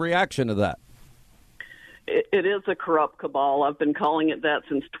probe. Your reaction to that? It is a corrupt cabal. I've been calling it that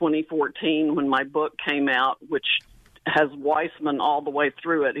since 2014 when my book came out, which has Weissman all the way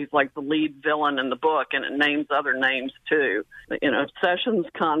through it. He's like the lead villain in the book, and it names other names, too. Sessions'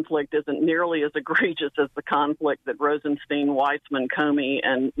 conflict isn't nearly as egregious as the conflict that Rosenstein, Weissman, Comey,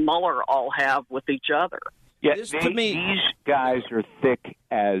 and Mueller all have with each other. Yeah, these guys are thick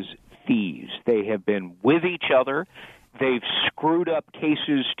as thieves. They have been with each other. They've screwed up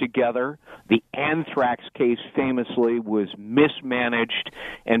cases together. The anthrax case famously was mismanaged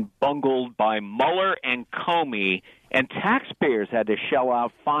and bungled by Mueller and Comey, and taxpayers had to shell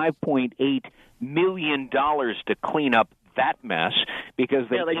out $5.8 million to clean up that mess because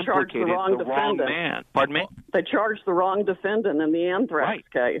they implicated the wrong man. Pardon me? They charged the wrong defendant in the anthrax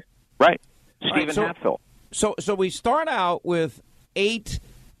case. Right. Stephen Hatfield. So we start out with 8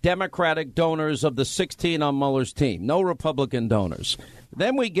 Democratic donors of the 16 on Mueller's team, no Republican donors.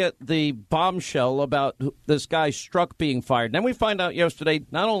 Then we get the bombshell about this guy Strzok being fired. Then we find out yesterday,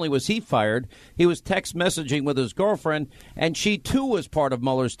 not only was he fired, he was text messaging with his girlfriend, and she, too, was part of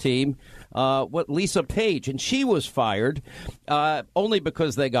Mueller's team, Lisa Page, and she was fired only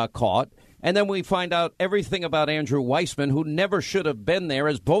because they got caught. And then we find out everything about Andrew Weissman, who never should have been there,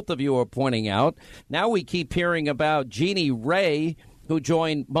 as both of you are pointing out. Now we keep hearing about Jeannie Ray, who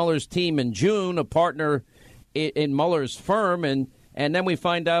joined Mueller's team in June, a partner in Mueller's firm, and then we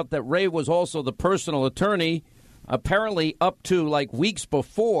find out that Ray was also the personal attorney, apparently up to like weeks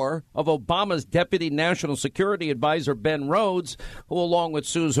before, of Obama's deputy national security advisor, Ben Rhodes, who, along with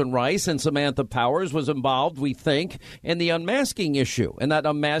Susan Rice and Samantha Powers, was involved, we think, in the unmasking issue, and that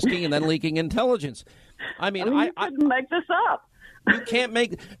unmasking and then leaking intelligence. I mean, you couldn't make this up. You can't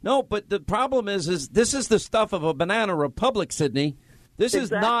make no, but the problem is this is the stuff of a banana republic, Sydney. This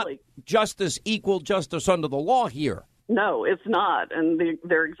is not justice, equal justice under the law here. No, it's not. And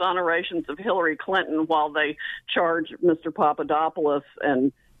their exonerations of Hillary Clinton, while they charge Mr. Papadopoulos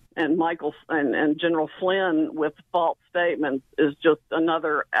and Michael and General Flynn with false statements, is just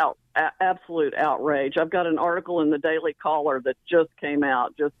another absolute outrage. I've got an article in the Daily Caller that just came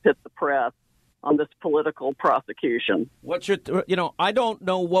out, just hit the press, on this political prosecution. I don't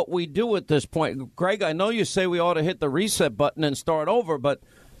know what we do at this point. Greg, I know you say we ought to hit the reset button and start over, but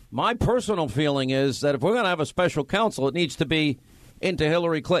my personal feeling is that if we're going to have a special counsel, it needs to be into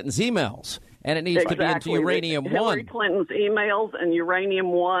Hillary Clinton's emails, and it needs to be into Uranium One. Hillary Clinton's emails and Uranium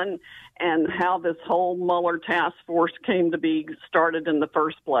One, and how this whole Mueller task force came to be started in the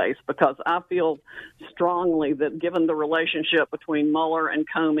first place, because I feel strongly that given the relationship between Mueller and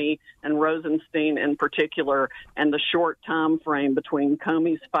Comey and Rosenstein in particular, and the short time frame between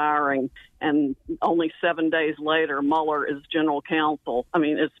Comey's firing and only 7 days later Mueller is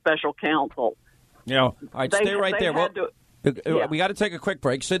special counsel. Yeah, all right, stay right there. We got to take a quick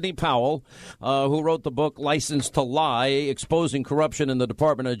break. Sidney Powell, who wrote the book License to Lie, Exposing Corruption in the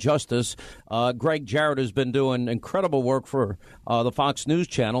Department of Justice. Greg Jarrett has been doing incredible work for the Fox News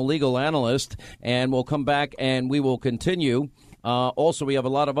Channel, legal analyst, and we'll come back and we will continue. Also, we have a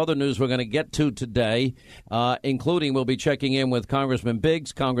lot of other news we're going to get to today, including we'll be checking in with Congressman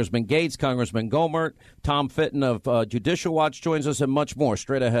Biggs, Congressman Gates, Congressman Gohmert, Tom Fitton of Judicial Watch joins us, and much more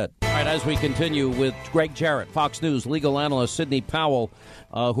straight ahead. All right, as we continue with Greg Jarrett, Fox News legal analyst, Sidney Powell,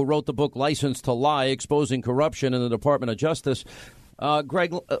 who wrote the book License to Lie, Exposing Corruption in the Department of Justice.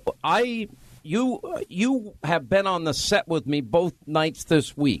 Greg, you have been on the set with me both nights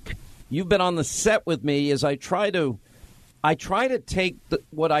this week. You've been on the set with me as I try to take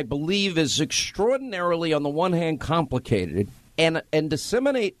what I believe is extraordinarily, on the one hand, complicated, and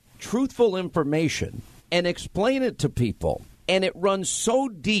disseminate truthful information and explain it to people. And it runs so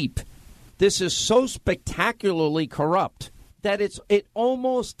deep. This is so spectacularly corrupt that it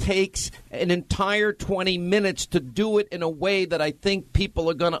almost takes an entire 20 minutes to do it in a way that I think people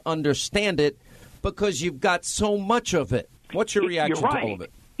are going to understand it, because you've got so much of it. What's your reaction to all of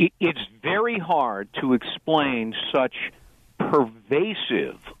it? It's very hard to explain such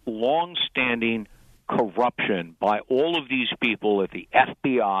pervasive, long-standing corruption by all of these people at the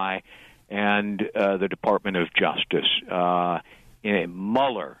FBI and the Department of Justice.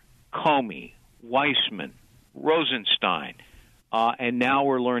 Mueller, Comey, Weissman, Rosenstein, and now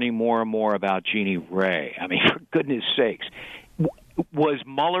we're learning more and more about Jeannie Ray. I mean, for goodness sakes. Was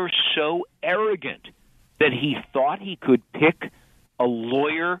Mueller so arrogant that he thought he could pick a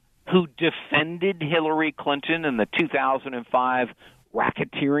lawyer who defended Hillary Clinton in the 2005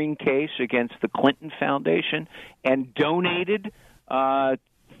 racketeering case against the Clinton Foundation and donated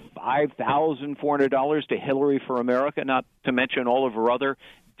 $5,400 to Hillary for America, not to mention all of her other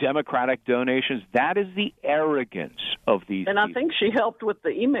Democratic donations? That is the arrogance of these people. I think she helped with the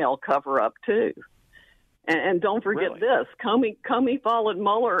email cover-up, too. And don't forget this. Comey followed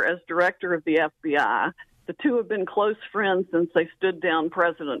Mueller as director of the FBI. The two have been close friends since they stood down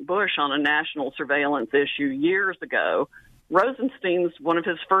President Bush on a national surveillance issue years ago. Rosenstein's one of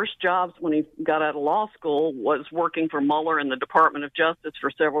his first jobs when he got out of law school was working for Mueller in the Department of Justice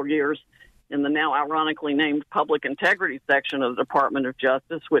for several years in the now ironically named Public Integrity section of the Department of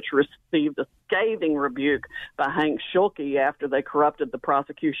Justice, which received a scathing rebuke by Hank Schulke after they corrupted the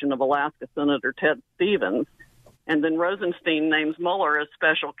prosecution of Alaska Senator Ted Stevens. And then Rosenstein names Mueller as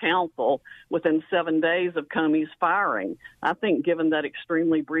special counsel within 7 days of Comey's firing. I think given that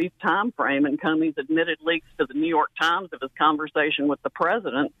extremely brief time frame and Comey's admitted leaks to the New York Times of his conversation with the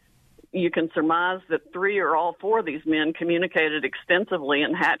president, you can surmise that 3 or all 4 of these men communicated extensively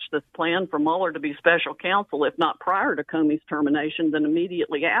and hatched this plan for Mueller to be special counsel, if not prior to Comey's termination, then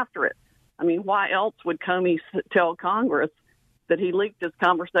immediately after it. I mean, why else would Comey tell Congress that he leaked his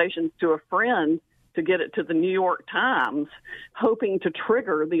conversations to a friend to get it to the New York Times, hoping to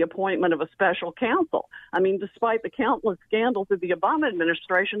trigger the appointment of a special counsel? I mean, despite the countless scandals of the Obama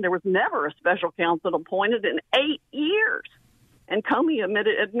administration, there was never a special counsel appointed in 8 years. And Comey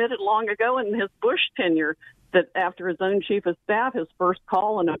admitted long ago in his Bush tenure that after his own chief of staff, his first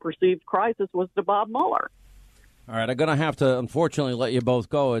call in a perceived crisis was to Bob Mueller. All right, I'm going to have to, unfortunately, let you both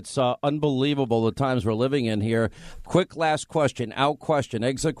go. It's unbelievable the times we're living in here. Quick last question,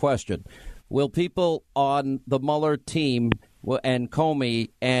 exit question. Will people on the Mueller team and Comey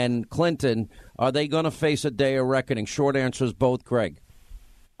and Clinton, are they going to face a day of reckoning? Short answers, both, Greg.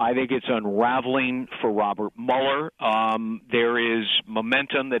 I think it's unraveling for Robert Mueller. There is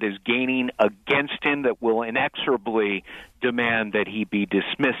momentum that is gaining against him that will inexorably demand that he be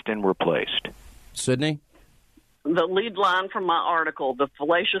dismissed and replaced. Sydney? The lead line from my article, the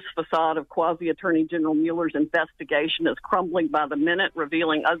fallacious facade of Quasi-Attorney General Mueller's investigation is crumbling by the minute,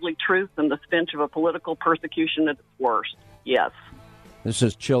 revealing ugly truths and the stench of a political persecution at its worst. Yes. This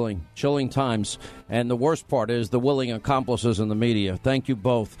is chilling times. And the worst part is the willing accomplices in the media. Thank you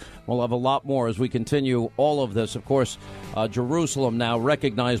both. We'll have a lot more as we continue all of this. Of course, Jerusalem now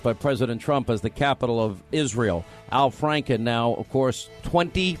recognized by President Trump as the capital of Israel. Al Franken now, of course,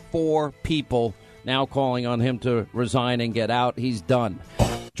 24 people now calling on him to resign and get out. He's done.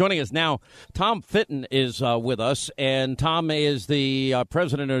 Joining us now, Tom Fitton is with us, and Tom is the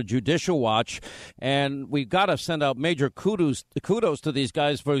president of Judicial Watch, and we've got to send out major kudos to these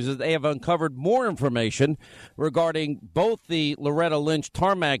guys because they have uncovered more information regarding both the Loretta Lynch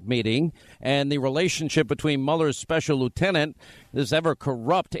tarmac meeting and the relationship between Mueller's special lieutenant, this ever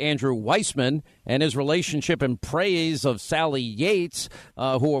corrupt Andrew Weissmann, and his relationship and praise of Sally Yates,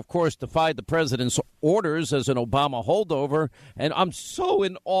 who, of course, defied the president's orders as an Obama holdover. And I'm so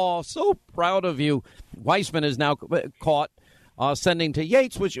in awe, so proud of you. Weissmann is now caught sending to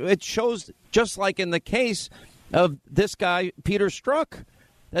Yates, which it shows, just like in the case of this guy, Peter Strzok,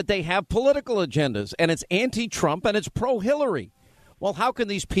 that they have political agendas, and it's anti-Trump and it's pro-Hillary. Well, how can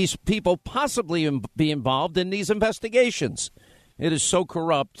these people possibly be involved in these investigations? It is so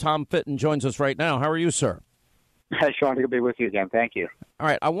corrupt. Tom Fitton joins us right now. How are you, sir? Hi, Sean. Good to be with you again. Thank you. All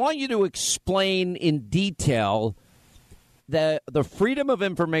right. I want you to explain in detail the Freedom of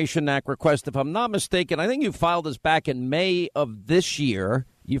Information Act request. If I'm not mistaken, I think you filed this back in May of this year.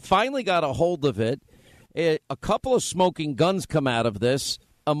 You finally got a hold of it. A couple of smoking guns come out of this.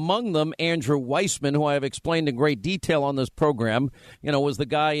 Among them, Andrew Weissmann, who I have explained in great detail on this program, was the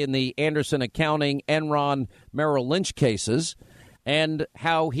guy in the Anderson Accounting, Enron, Merrill Lynch cases, and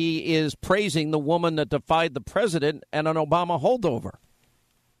how he is praising the woman that defied the president and an Obama holdover.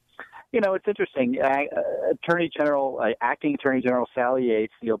 It's interesting. Acting Attorney General Sally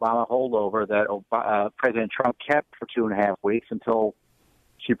Yates, the Obama holdover that President Trump kept for 2.5 weeks until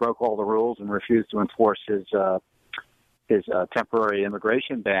she broke all the rules and refused to enforce his temporary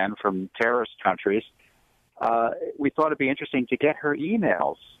immigration ban from terrorist countries. We thought it'd be interesting to get her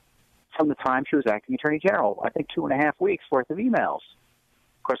emails from the time she was acting Attorney General. I think 2.5 weeks worth of emails.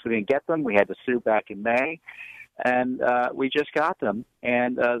 Of course, we didn't get them. We had to sue back in May, and we just got them.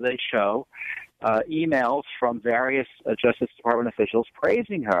 And they show emails from various Justice Department officials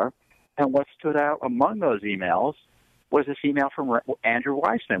praising her. And what stood out among those emails was this email from Andrew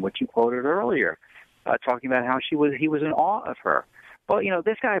Weissmann, which you quoted earlier, talking about how he was in awe of her. Well,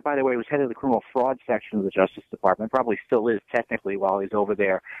 this guy, by the way, was head of the criminal fraud section of the Justice Department, probably still is technically while he's over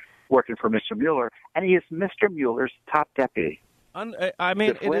there working for Mr. Mueller, and he is Mr. Mueller's top deputy.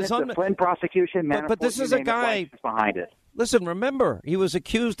 The Flynn prosecution, but this is a guy behind it. Listen, remember, he was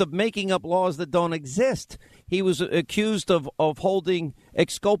accused of making up laws that don't exist. He was accused of holding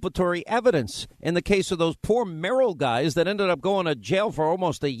exculpatory evidence in the case of those poor Merrill guys that ended up going to jail for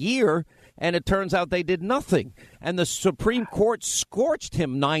almost a year, and it turns out they did nothing. And the Supreme Court scorched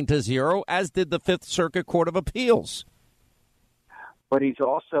him 9-0, as did the Fifth Circuit Court of Appeals. But he's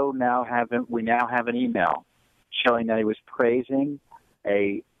also we now have an email showing that he was praising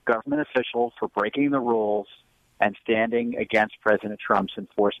a government official for breaking the rules and standing against President Trump's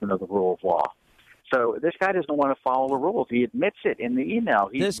enforcement of the rule of law. So this guy doesn't want to follow the rules. He admits it in the email.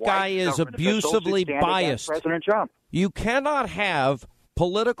 This guy is abusively biased. President Trump. You cannot have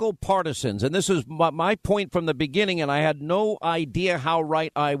political partisans, and this is my point from the beginning, and I had no idea how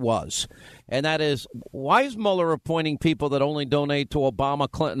right I was, and that is, why is Mueller appointing people that only donate to Obama,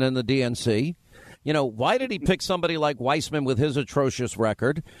 Clinton, and the DNC? Why did he pick somebody like Weissman with his atrocious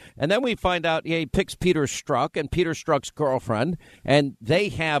record? And then we find out he picks Peter Strzok and Peter Strzok's girlfriend, and they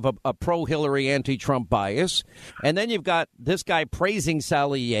have a pro-Hillary, anti-Trump bias. And then you've got this guy praising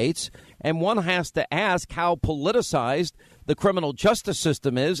Sally Yates, and one has to ask how politicized the criminal justice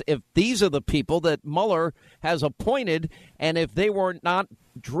system is if these are the people that Mueller has appointed, and if they were not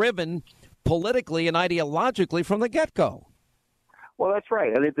driven politically and ideologically from the get-go. Well, that's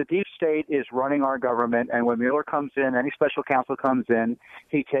right. I think the deep state is running our government, and when Mueller comes in, any special counsel comes in,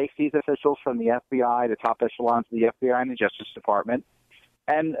 he takes these officials from the FBI, the top echelons of the FBI and the Justice Department,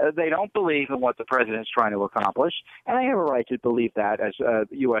 and they don't believe in what the president's trying to accomplish, and they have a right to believe that as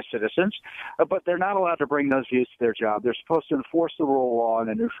U.S. citizens, but they're not allowed to bring those views to their job. They're supposed to enforce the rule of law in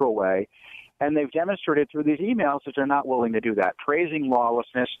a neutral way, and they've demonstrated through these emails that they're not willing to do that, praising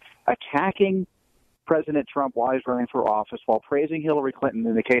lawlessness, attacking President Trump while he's running for office, while praising Hillary Clinton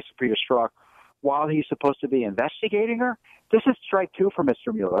in the case of Peter Strzok, while he's supposed to be investigating her. This is strike two for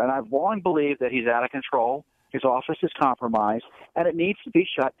Mr. Mueller, and I've long believed that he's out of control. His office is compromised, and it needs to be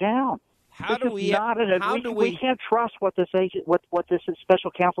shut down. We can't trust what this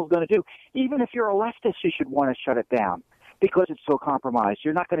special counsel is going to do. Even if you're a leftist, you should want to shut it down because it's so compromised.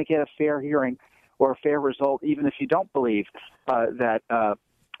 You're not going to get a fair hearing or a fair result, even if you don't believe that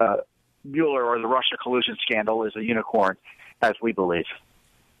Mueller or the Russia collusion scandal is a unicorn, as we believe.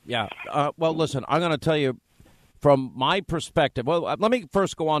 Yeah. Well, listen, I'm going to tell you from my perspective. Well, let me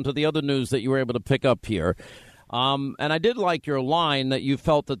first go on to the other news that you were able to pick up here. And I did like your line that you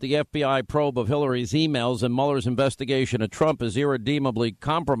felt that the FBI probe of Hillary's emails and Mueller's investigation of Trump is irredeemably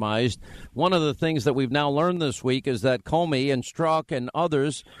compromised. One of the things that we've now learned this week is that Comey and Strzok and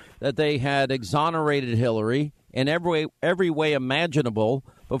others, that they had exonerated Hillary in every way imaginable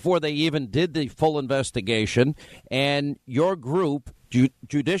before they even did the full investigation. And your group,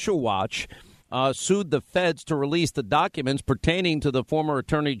 Judicial Watch, sued the feds to release the documents pertaining to the former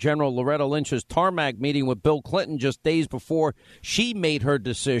Attorney General Loretta Lynch's tarmac meeting with Bill Clinton just days before she made her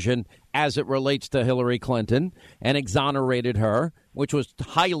decision as it relates to Hillary Clinton and exonerated her, which was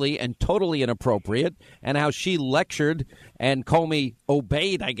highly and totally inappropriate, and how she lectured and Comey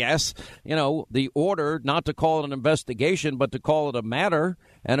obeyed, I guess, the order not to call it an investigation, but to call it a matter.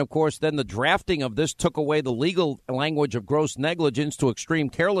 And, of course, then the drafting of this took away the legal language of gross negligence to extreme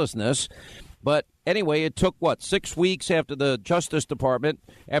carelessness. But anyway, it took, 6 weeks after the Justice Department,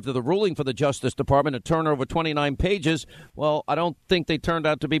 after the ruling for the Justice Department, to turn over 29 pages. Well, I don't think they turned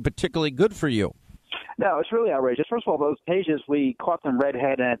out to be particularly good for you. No, it's really outrageous. First of all, those pages, we caught them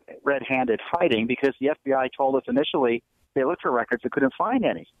red-handed hiding because the FBI told us initially they looked for records and couldn't find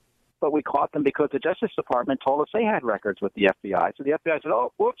any. But we caught them because the Justice Department told us they had records with the FBI. So the FBI said,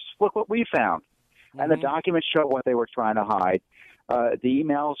 oh, whoops, look what we found. Mm-hmm. And the documents show what they were trying to hide. The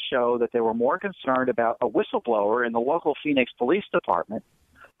emails show that they were more concerned about a whistleblower in the local Phoenix Police Department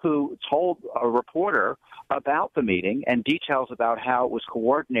who told a reporter about the meeting and details about how it was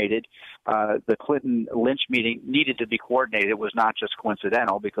coordinated. The Clinton-Lynch meeting needed to be coordinated. It was not just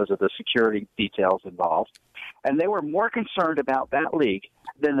coincidental because of the security details involved. And they were more concerned about that leak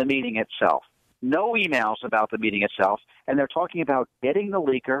than the meeting itself. No emails about the meeting itself, and they're talking about getting the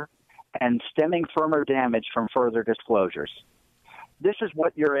leaker and stemming firmer damage from further disclosures. This is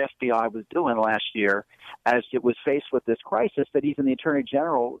what your FBI was doing last year as it was faced with this crisis that even the Attorney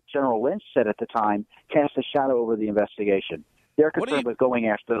General, General Lynch, said at the time, cast a shadow over the investigation. Their concern was going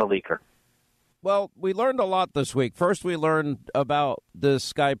after the leaker. Well, we learned a lot this week. First, we learned about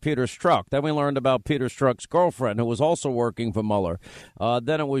this guy, Peter Strzok. Then we learned about Peter Strzok's girlfriend, who was also working for Mueller.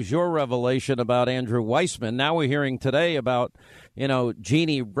 Then it was your revelation about Andrew Weissman. Now we're hearing today about,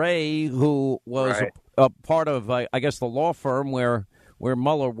 Jeannie Ray, who was a part of, I guess, the law firm where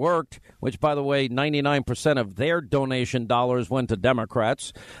Mueller worked, which, by the way, 99% of their donation dollars went to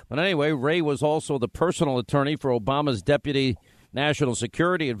Democrats. But anyway, Ray was also the personal attorney for Obama's deputy National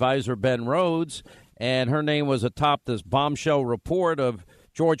Security Advisor Ben Rhodes, and her name was atop this bombshell report of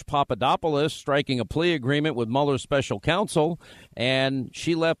George Papadopoulos striking a plea agreement with Mueller's special counsel, and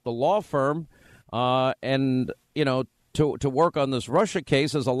she left the law firm to work on this Russia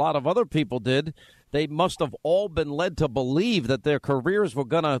case, as a lot of other people did. They must have all been led to believe that their careers were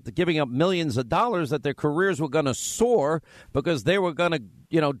going to, giving up millions of dollars, that their careers were going to soar because they were going to,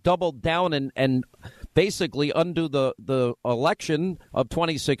 double down and basically undo the election of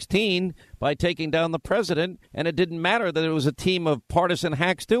 2016 by taking down the president. And it didn't matter that it was a team of partisan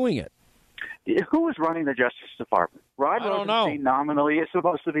hacks doing it. Who is running the Justice Department? Rod Rosenstein nominally is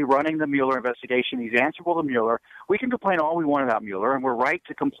supposed to be running the Mueller investigation. He's answerable to Mueller. We can complain all we want about Mueller, and we're right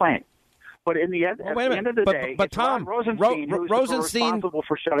to complain. But in the end, at the end of the day, it's Tom, Rod Rosenstein who's responsible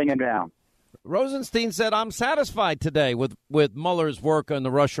for shutting him down. Rosenstein said, I'm satisfied today with Mueller's work on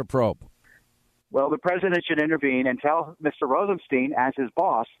the Russia probe. Well, the president should intervene and tell Mr. Rosenstein, as his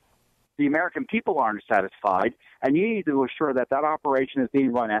boss, the American people aren't satisfied, and you need to assure that that operation is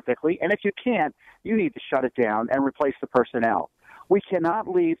being run ethically. And if you can't, you need to shut it down and replace the personnel. We cannot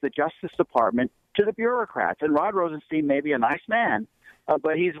leave the Justice Department to the bureaucrats. And Rod Rosenstein may be a nice man,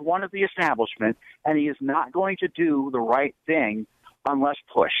 but he's one of the establishment, and he is not going to do the right thing unless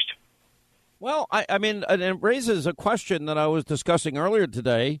pushed. Well, I mean, it raises a question that I was discussing earlier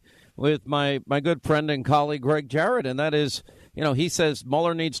today with my good friend and colleague Greg Jarrett, and that is, you know, he says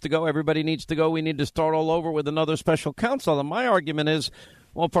Mueller needs to go, everybody needs to go, we need to start all over with another special counsel. And my argument is,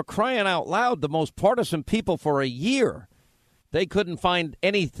 well, for crying out loud, the most partisan people for a year, they couldn't find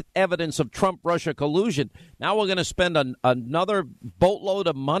any evidence of Trump-Russia collusion. Now we're going to spend another boatload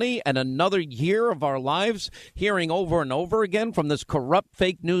of money and another year of our lives hearing over and over again from this corrupt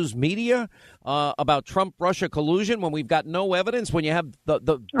fake news media about Trump-Russia collusion when we've got no evidence, when you have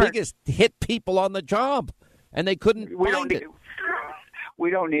the biggest hit people on the job, and they couldn't find it. We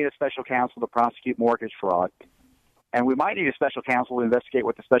don't need a special counsel to prosecute mortgage fraud. And we might need a special counsel to investigate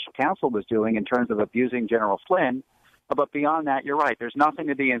what the special counsel was doing in terms of abusing General Flynn. But beyond that, you're right. There's nothing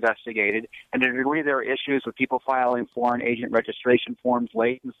to be investigated. And to the degree there are issues with people filing foreign agent registration forms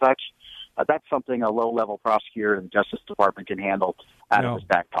late and such, that's something a low-level prosecutor in the Justice Department can handle out of his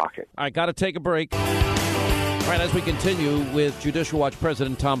back pocket. I got to take a break. All right, as we continue with Judicial Watch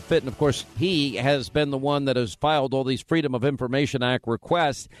President Tom Fitton, of course, he has been the one that has filed all these Freedom of Information Act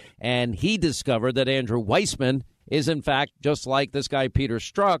requests, and he discovered that Andrew Weissman is, in fact, just like this guy Peter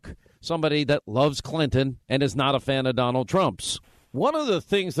Strzok, somebody that loves Clinton and is not a fan of Donald Trump's. One of the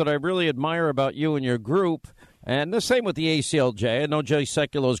things that I really admire about you and your group, and the same with the ACLJ, I know Jay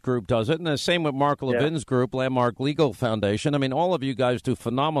Sekulo's group does it, and the same with Mark Levin's group, Landmark Legal Foundation. I mean, all of you guys do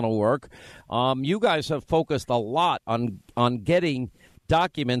phenomenal work. You guys have focused a lot on getting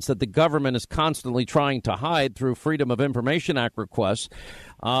documents that the government is constantly trying to hide through Freedom of Information Act requests.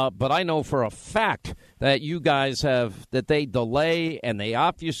 But I know for a fact that you guys have, that they delay and they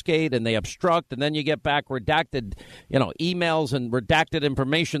obfuscate and they obstruct, and then you get back redacted, emails and redacted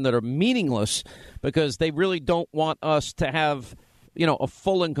information that are meaningless because they really don't want us to have, a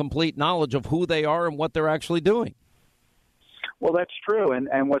full and complete knowledge of who they are and what they're actually doing. Well, that's true.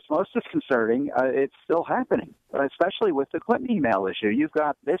 And what's most disconcerting, it's still happening, especially with the Clinton email issue. You've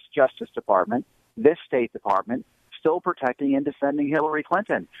got this Justice Department, this State Department, still protecting and defending Hillary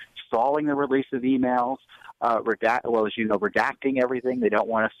Clinton, stalling the release of emails, redacting everything. They don't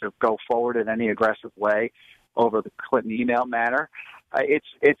want us to go forward in any aggressive way over the Clinton email matter. It's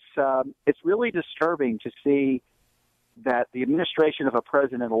really disturbing to see that the administration of a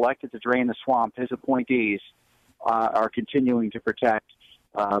president elected to drain the swamp, his appointees, are continuing to protect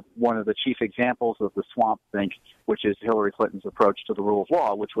one of the chief examples of the swamp think, which is Hillary Clinton's approach to the rule of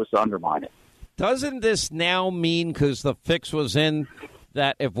law, which was to undermine it. Doesn't this now mean, because the fix was in,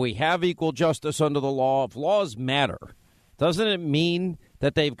 that if we have equal justice under the law, if laws matter, doesn't it mean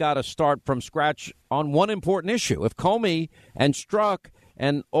that they've got to start from scratch on one important issue? If Comey and Strzok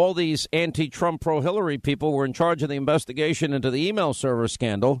and all these anti-Trump, pro-Hillary people were in charge of the investigation into the email server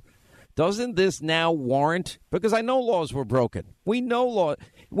scandal, doesn't this now warrant, because I know laws were broken. We know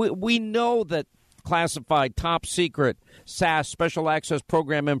we know that classified, top secret, SAS, special access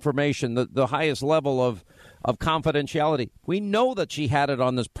program information, the highest level of confidentiality. We know that she had it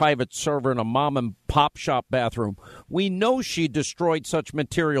on this private server in a mom and pop shop bathroom. We know she destroyed such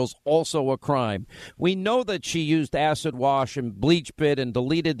materials, also a crime. We know that she used acid wash and bleach bit and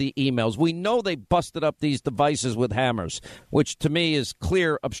deleted the emails. We know they busted up these devices with hammers, which to me is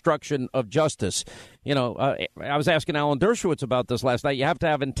clear obstruction of justice. I was asking Alan Dershowitz about this last night. You have to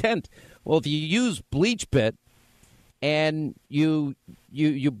have intent. Well, if you use bleach bit and you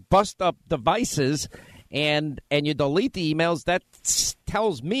bust up devices and you delete the emails, that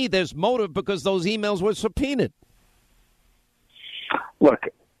tells me there's motive because those emails were subpoenaed. Look,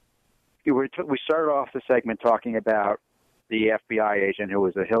 we started off the segment talking about the FBI agent who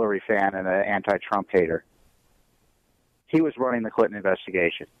was a Hillary fan and an anti-Trump hater. He was running the Clinton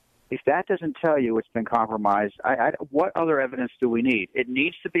investigation. If that doesn't tell you it's been compromised, what other evidence do we need? It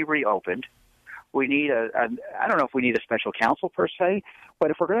needs to be reopened. We need I don't know if we need a special counsel per se, but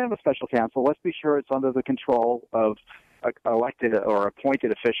if we're going to have a special counsel, let's be sure it's under the control of elected or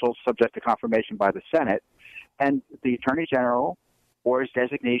appointed officials subject to confirmation by the Senate. And the Attorney General or his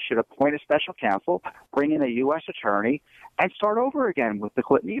designee should appoint a special counsel, bring in a U.S. attorney, and start over again with the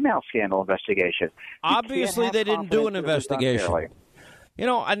Clinton email scandal investigation. Obviously, they didn't do an investigation.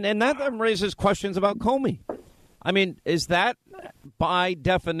 And that raises questions about Comey. I mean, is that by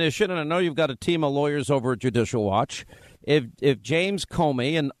definition, and I know you've got a team of lawyers over at Judicial Watch, if James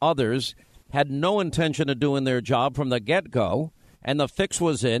Comey and others had no intention of doing their job from the get-go and the fix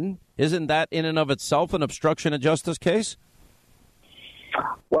was in, isn't that in and of itself an obstruction of justice case?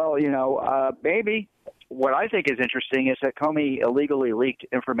 Well, maybe. What I think is interesting is that Comey illegally leaked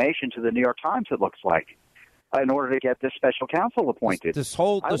information to the New York Times, it looks like, in order to get this special counsel appointed. This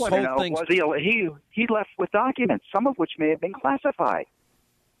whole thing. He left with documents, some of which may have been classified.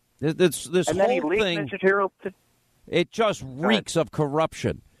 This and whole then he leaked thing, material it just reeks of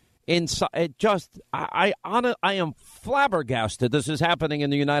corruption. I am flabbergasted this is happening in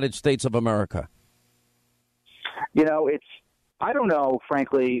the United States of America. I don't know,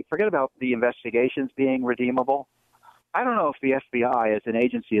 frankly, forget about the investigations being redeemable. I don't know if the FBI as an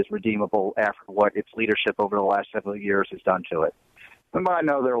agency is redeemable after what its leadership over the last several years has done to it. And I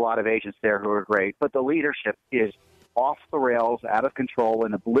know there are a lot of agents there who are great, but the leadership is off the rails, out of control,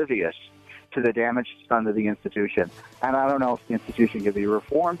 and oblivious to the damage done to the institution. And I don't know if the institution can be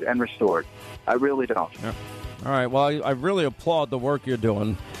reformed and restored. I really don't. Yeah. All right. Well, I really applaud the work you're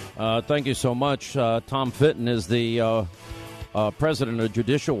doing. Thank you so much. Tom Fitton is the president of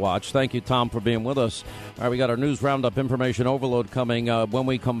Judicial Watch. Thank you, Tom, for being with us. All right, we got our news roundup, information overload coming. When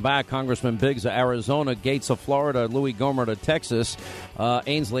we come back, Congressman Biggs of Arizona, Gates of Florida, Louis Gohmert of Texas,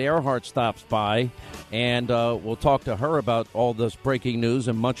 Ainsley Earhardt stops by, and we'll talk to her about all this breaking news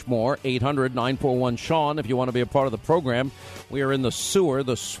and much more. 800-941-SEAN if you want to be a part of the program. We are in the sewer,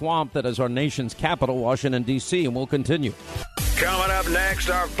 the swamp that is our nation's capital, Washington, D.C., and we'll continue. Coming up next,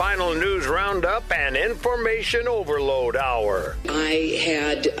 our final news roundup and information overload hour. I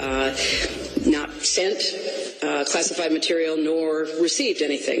had not sent classified material nor received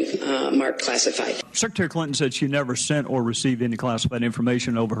anything marked classified. Secretary Clinton said she never sent or received any classified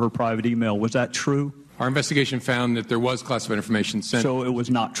information over her private email. Was that true? Our investigation found that there was classified information sent. So it was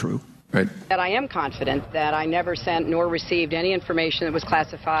not true. Right. That I am confident that I never sent nor received any information that was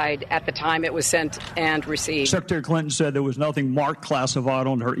classified at the time it was sent and received. Secretary Clinton said there was nothing marked classified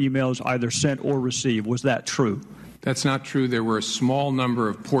on her emails, either sent or received. Was that true? That's not true. There were a small number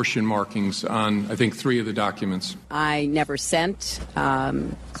of portion markings on, I think, 3 of the documents. I never sent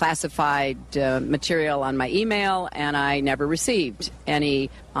classified material on my email, and I never received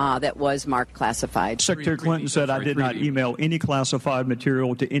any that was marked classified. Secretary Clinton said, I did not email any classified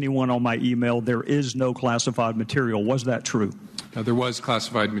material to anyone on my email. There is no classified material. Was that true? There was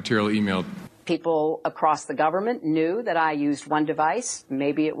classified material emailed. People across the government knew that I used one device.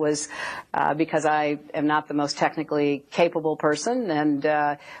 Maybe it was because I am not the most technically capable person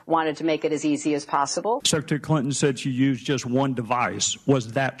and wanted to make it as easy as possible. Secretary Clinton said she used just one device.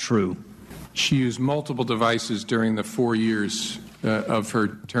 Was that true? She used multiple devices during the 4 years of her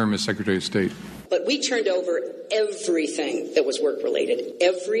term as Secretary of State. But we turned over everything that was work-related,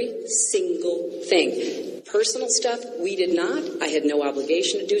 every single thing. Personal stuff, we did not. I had no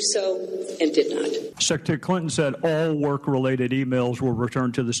obligation to do so and did not. Secretary Clinton said all work-related emails were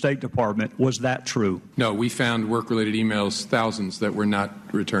returned to the State Department. Was that true? No, we found work-related emails, thousands, that were not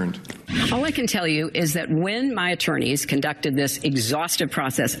returned. All I can tell you is that when my attorneys conducted this exhaustive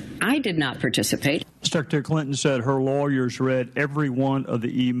process, I did not participate. Secretary Clinton said her lawyers read every one of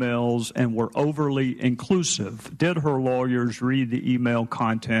the emails and were overly inclusive. Did her lawyers read the email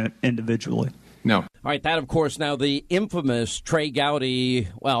content individually? No. All right, that, of course, now the infamous Trey Gowdy,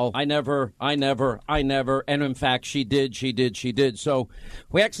 well, I never, and in fact, she did. So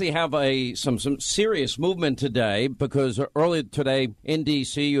we actually have some serious movement today because earlier today in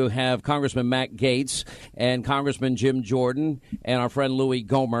D.C. you have Congressman Matt Gaetz and Congressman Jim Jordan and our friend Louis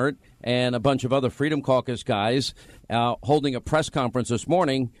Gohmert and a bunch of other Freedom Caucus guys holding a press conference this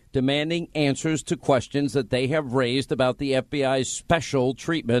morning demanding answers to questions that they have raised about the FBI's special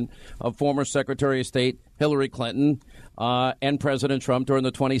treatment of former Secretary of State Hillary Clinton and President Trump during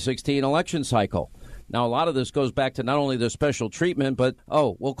the 2016 election cycle. Now, a lot of this goes back to not only the special treatment, but,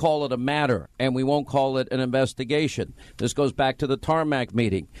 we'll call it a matter, and we won't call it an investigation. This goes back to the tarmac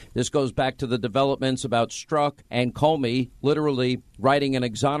meeting. This goes back to the developments about Strzok and Comey literally writing an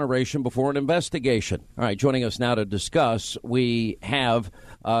exoneration before an investigation. All right, joining us now to discuss, we have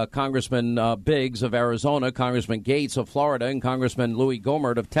Congressman Biggs of Arizona, Congressman Gaetz of Florida, and Congressman Louis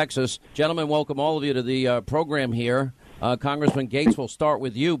Gohmert of Texas. Gentlemen, welcome all of you to the program here. Congressman Gaetz, we'll start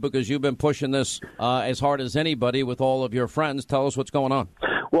with you because you've been pushing this as hard as anybody with all of your friends. Tell us what's going on.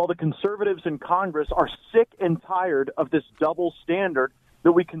 Well, the conservatives in Congress are sick and tired of this double standard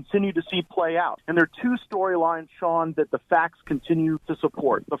that we continue to see play out. And there are 2 storylines, Sean, that the facts continue to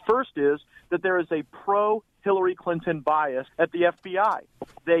support. The first is that there is a pro Hillary Clinton bias at the FBI.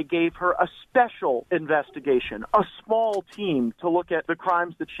 They gave her a special investigation, a small team to look at the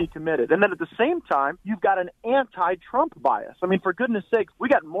crimes that she committed. And then at the same time, you've got an anti-Trump bias. I mean, for goodness sakes, we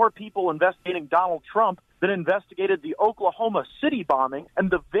got more people investigating Donald Trump that investigated the Oklahoma City bombing,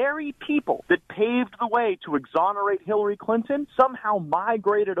 and the very people that paved the way to exonerate Hillary Clinton somehow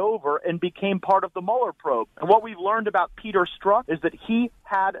migrated over and became part of the Mueller probe. And what we've learned about Peter Strzok is that he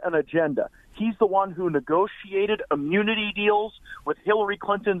had an agenda. He's the one who negotiated immunity deals with Hillary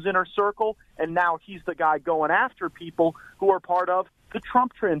Clinton's inner circle, and now he's the guy going after people who are part of the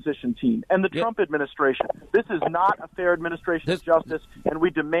Trump transition team and the Trump administration. This is not a fair administration of justice, and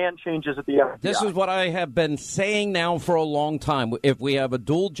we demand changes at the FBI. This is what I have been saying now for a long time. If we have a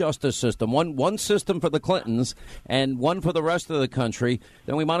dual justice system, one system for the Clintons and one for the rest of the country,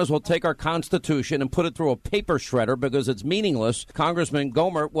 then we might as well take our Constitution and put it through a paper shredder because it's meaningless. Congressman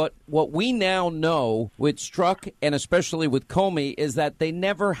Gohmert, what we now know with Strzok and especially with Comey is that they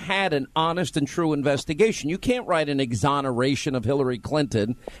never had an honest and true investigation. You can't write an exoneration of Hillary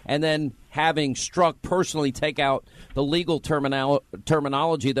Clinton and then having Strzok personally take out the legal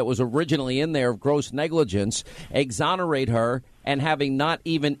terminology that was originally in there of gross negligence, exonerate her, and having not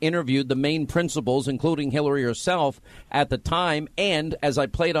even interviewed the main principals, including Hillary herself, at the time. And as I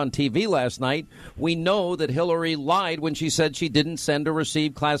played on TV last night, we know that Hillary lied when she said she didn't send or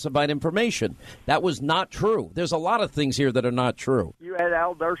receive classified information. That was not true. There's a lot of things here that are not true. You had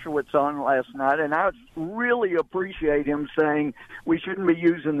Al Dershowitz on last night, and I really appreciate him saying we shouldn't be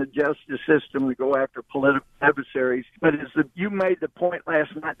using the justice system to go after political adversaries. But you made the point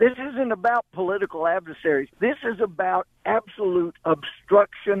last night, this isn't about political adversaries. This is about absolute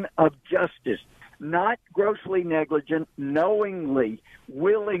obstruction of justice. Not grossly negligent, knowingly,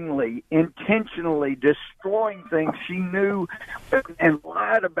 willingly, intentionally destroying things she knew and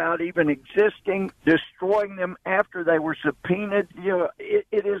lied about even existing, destroying them after they were subpoenaed.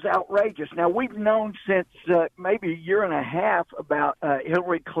 It is outrageous. Now, we've known since maybe a year and a half about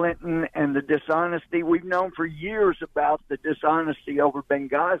Hillary Clinton and the dishonesty. We've known for years about the dishonesty over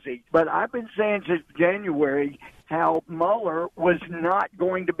Benghazi. But I've been saying since January how Mueller was not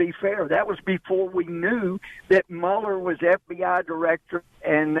going to be fair. That was before we knew that Mueller was FBI director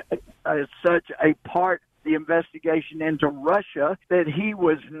and as such a part of the investigation into Russia, that he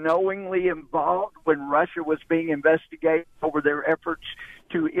was knowingly involved when Russia was being investigated over their efforts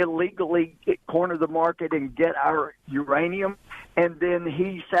to illegally corner the market and get our uranium. And then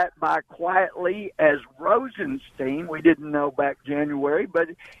he sat by quietly as Rosenstein. We didn't know back January, but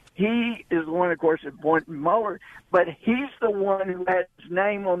he is the one, of course, appointed Mueller, but he's the one who had his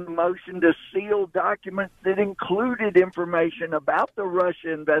name on the motion to seal documents that included information about the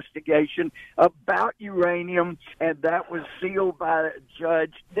Russia investigation, about uranium, and that was sealed by a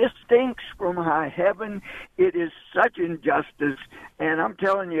judge. This stinks from high heaven. It is such injustice, and I'm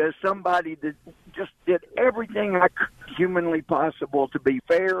telling you, as somebody that just did everything I could humanly possible to be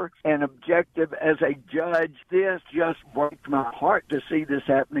fair and objective as a judge, this just breaks my heart to see this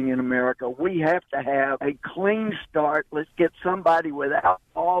happening in America. We have to have a clean start. Let's get somebody without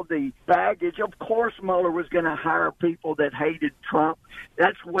all the baggage. Of course, Mueller was going to hire people that hated Trump.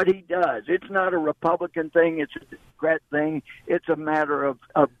 That's what he does. It's not a Republican thing. It's a Democrat thing. It's a matter of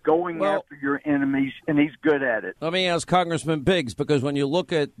going after your enemies, and he's good at it. Let me ask Congressman Biggs, because when you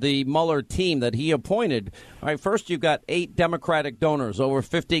look at the Mueller team that he appointed, all right, first you've got 8 Democratic donors, over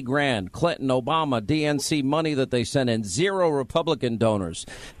 $50,000, Clinton, Obama, DNC money that they sent in, 0 Republican donors.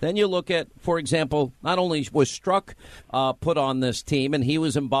 Then you look at, for example, not only was Strzok put on this team, and he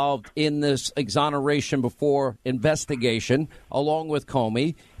was involved in this exoneration before investigation, along with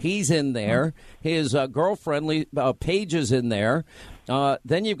Comey. He's in there. His girlfriend, Paige, is in there.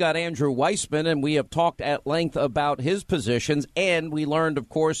 Then you've got Andrew Weissman, and we have talked at length about his positions. And we learned, of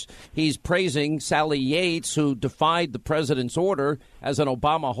course, he's praising Sally Yates, who defied the president's order as an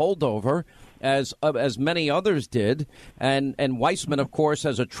Obama holdover, as many others did. And Weissman, of course,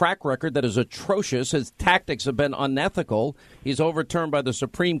 has a track record that is atrocious. His tactics have been unethical. He's overturned by the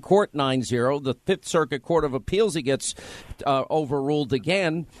Supreme Court 9-0. The Fifth Circuit Court of Appeals, he gets overruled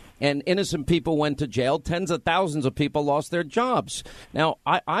again. And innocent people went to jail. Tens of thousands of people lost their jobs. Now,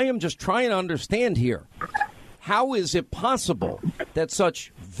 I am just trying to understand here. How is it possible that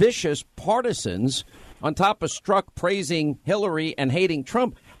such vicious partisans, on top of Strzok praising Hillary and hating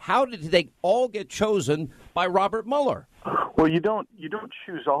Trump, how did they all get chosen by Robert Mueller? Well, you don't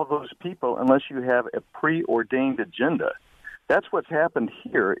choose all those people unless you have a preordained agenda. That's what's happened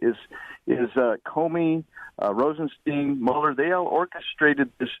here. Is Comey, Rosenstein, Mueller? They all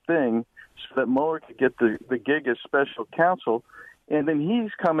orchestrated this thing so that Mueller could get the gig as special counsel, And then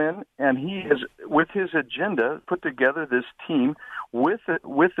he's come in and he is, with his agenda, put together this team with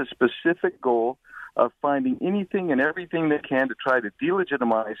a specific goal of finding anything and everything they can to try to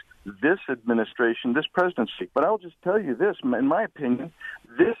delegitimize this administration, this presidency. But I'll just tell you this, in my opinion,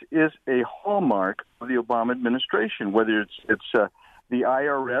 this is a hallmark of the Obama administration, whether it's the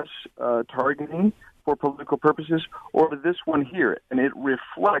IRS targeting for political purposes or this one here. And it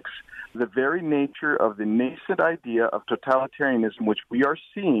reflects the very nature of the nascent idea of totalitarianism, which we are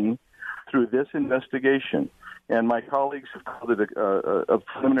seeing through this investigation. And my colleagues have called it a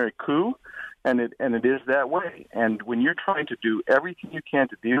preliminary coup, and it is that way. And when you're trying to do everything you can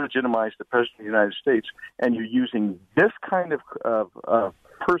to delegitimize the President of the United States, and you're using this kind of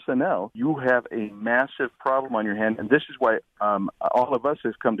personnel, you have a massive problem on your hand. And this is why all of us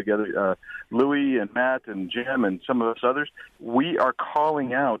have come together, Louis and Matt and Jim and some of us others. We are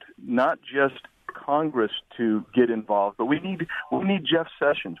calling out not just Congress to get involved, but we need Jeff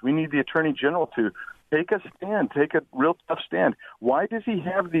Sessions. We need the Attorney General to take a stand, take a real tough stand. Why does he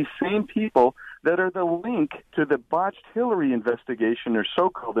have these same people that are the link to the botched Hillary investigation or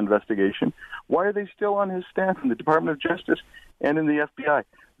so-called investigation? Why are they still on his staff in the Department of Justice and in the FBI?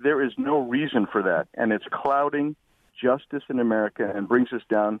 There is no reason for that, and it's clouding justice in America and brings us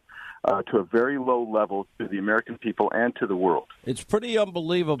down to a very low level to the American people and to the world. It's pretty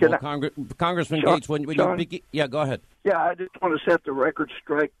unbelievable, Congressman Gates. When you begin, yeah, go ahead. Yeah, I just want to set the record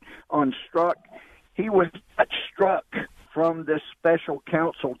straight on Strzok. He was struck from this special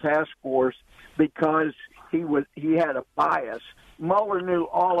counsel task force because he had a bias. Mueller knew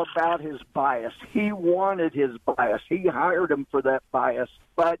all about his bias. He wanted his bias. He hired him for that bias.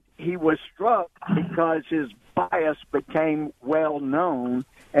 But he was struck because his bias became well known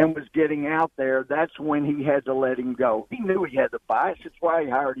and was getting out there. That's when he had to let him go. He knew he had the bias. That's why he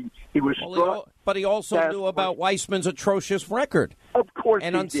hired him. He was struck. But he also knew about Weissman's atrocious record. Of course,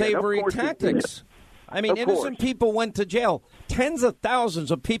 and unsavory tactics. I mean, innocent people went to jail. Tens of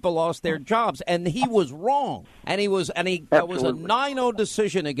thousands of people lost their jobs, and he was wrong. And that was a 9-0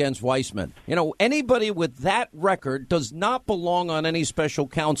 decision against Weissman. You know, anybody with that record does not belong on any special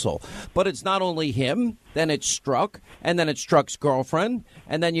counsel. But it's not only him, then it's Strzok, and then it's Strzok's girlfriend,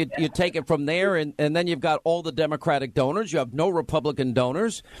 and then you take it from there, and then you've got all the Democratic donors. You have no Republican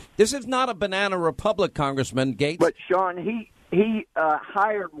donors. This is not a banana republic, Congressman Gates. But, Sean, he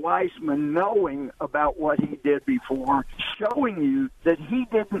hired Weissman knowing about what he did before, showing you that he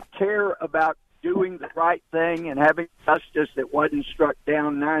didn't care about doing the right thing and having justice that wasn't struck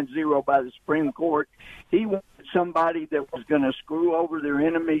down 9-0 by the Supreme Court. He wanted somebody that was going to screw over their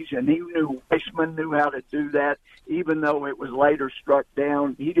enemies, and he knew Weissman knew how to do that, even though it was later struck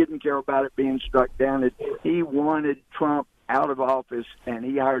down. He didn't care about it being struck down. He wanted Trump out of office, and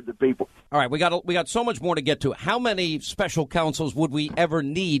he hired the people. All right, we got so much more to get to. How many special counsels would we ever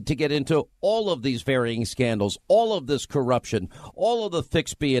need to get into all of these varying scandals, all of this corruption, all of the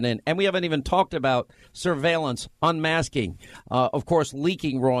fix being in? And we haven't even talked about surveillance, unmasking, of course,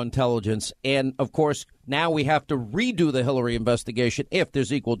 leaking raw intelligence, and, of course, now we have to redo the Hillary investigation if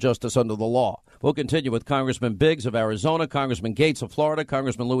there's equal justice under the law. We'll continue with Congressman Biggs of Arizona, Congressman Gates of Florida,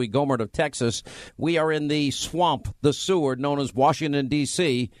 Congressman Louis Gohmert of Texas. We are in the swamp, the sewer, known as Washington,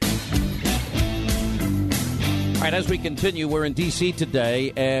 D.C. All right, as we continue, we're in D.C.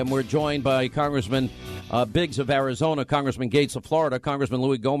 today, and we're joined by Congressman Biggs of Arizona, Congressman Gates of Florida, Congressman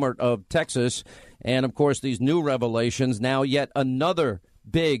Louis Gohmert of Texas, and, of course, these new revelations. Now yet another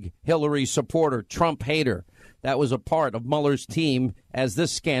big Hillary supporter, Trump hater, that was a part of Mueller's team as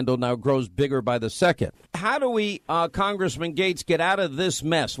this scandal now grows bigger by the second. How do we, Congressman Gates, get out of this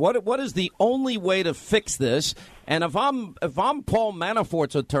mess? What is the only way to fix this? And if I'm Paul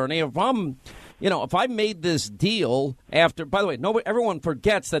Manafort's attorney, if I made this deal after, by the way, everyone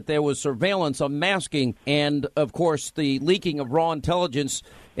forgets that there was surveillance, unmasking, and, of course, the leaking of raw intelligence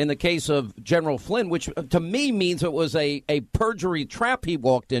in the case of General Flynn, which to me means it was a perjury trap he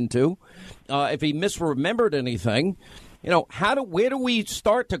walked into. If he misremembered anything, where do we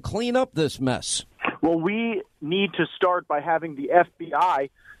start to clean up this mess? Well, we need to start by having the FBI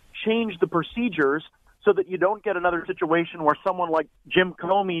change the procedures so that you don't get another situation where someone like Jim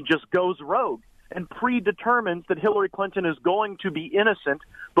Comey just goes rogue and predetermines that Hillary Clinton is going to be innocent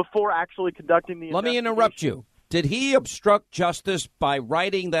before actually conducting the investigation. Let me interrupt you. Did he obstruct justice by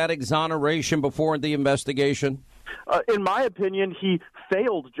writing that exoneration before the investigation? In my opinion, he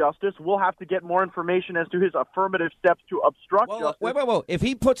failed justice. We'll have to get more information as to his affirmative steps to obstruct justice. Wait. If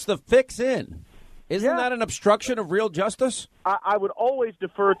he puts the fix in, Isn't that an obstruction of real justice? I would always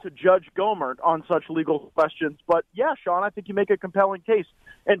defer to Judge Gohmert on such legal questions. But, yeah, Sean, I think you make a compelling case.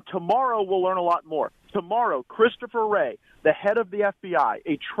 And tomorrow we'll learn a lot more. Tomorrow, Christopher Wray, the head of the FBI,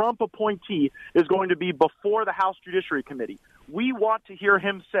 a Trump appointee, is going to be before the House Judiciary Committee. We want to hear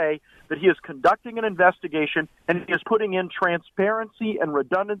him say that he is conducting an investigation and he is putting in transparency and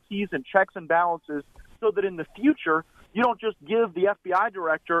redundancies and checks and balances so that in the future you don't just give the FBI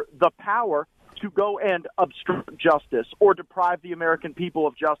director the power to go and obstruct justice or deprive the American people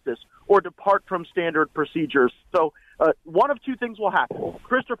of justice or depart from standard procedures. So one of two things will happen.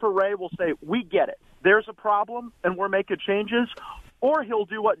 Christopher Wray will say, we get it. There's a problem and we're making changes. Or he'll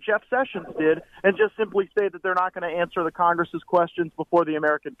do what Jeff Sessions did and just simply say that they're not going to answer the Congress's questions before the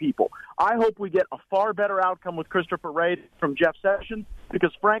American people. I hope we get a far better outcome with Christopher Wray from Jeff Sessions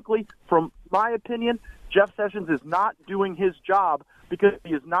because, frankly, from my opinion, Jeff Sessions is not doing his job because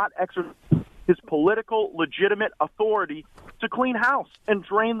he is not exercising his political, legitimate authority to clean house and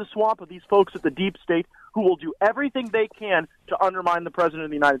drain the swamp of these folks at the deep state who will do everything they can to undermine the President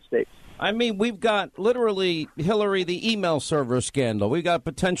of the United States. I mean, we've got literally, Hillary, the email server scandal. We've got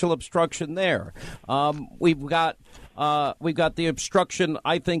potential obstruction there. We've got the obstruction,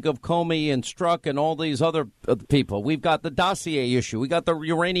 I think, of Comey and Strzok and all these other people. We've got the dossier issue. We got the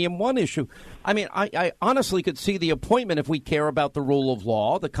Uranium One issue. I mean, I honestly could see the appointment if we care about the rule of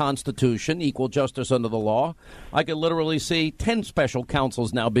law, the Constitution, equal justice under the law. I could literally see 10 special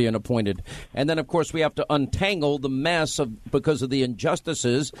counsels now being appointed. And then, of course, we have to untangle the mess because of the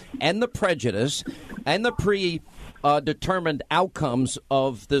injustices and the prejudice and the determined outcomes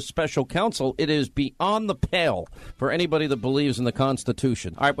of this special counsel. It is beyond the pale for anybody that believes in the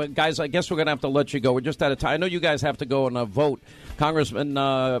Constitution. All right, but guys, I guess we're going to have to let you go. We're just out of time. I know you guys have to go and vote.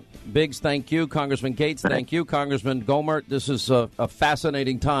 Congressman Biggs, thank you. Congressman Gates, thank you. Congressman Gohmert, this is a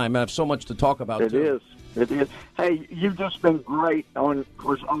fascinating time. I have so much to talk about, It is. Hey, you've just been great of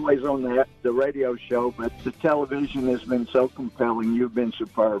course, always on the radio show, but the television has been so compelling. You've been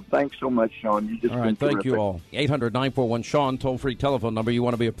superb. Thanks so much, Sean. You just all right, thank you all. 800-941-SEAN, toll-free telephone number. You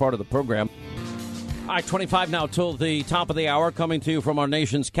want to be a part of the program. All right, 25 now till the top of the hour, coming to you from our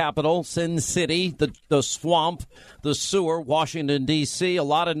nation's capital, Sin City, the swamp, the sewer, Washington, D.C. A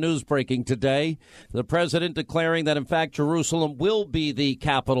lot of news breaking today. The president declaring that, in fact, Jerusalem will be the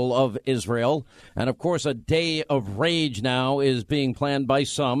capital of Israel. And, of course, a day of rage now is being planned by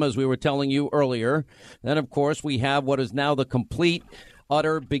some, as we were telling you earlier. Then, of course, we have what is now the complete,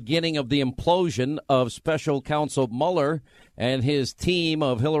 utter beginning of the implosion of Special Counsel Mueller and his team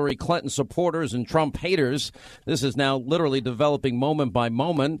of Hillary Clinton supporters and Trump haters. This is now literally developing moment by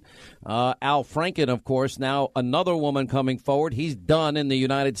moment. Al Franken, of course, now another woman coming forward. He's done in the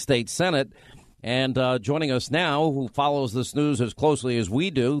United States Senate. And joining us now, who follows this news as closely as we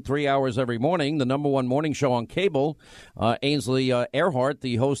do, 3 hours every morning, the number one morning show on cable, Ainsley Earhardt,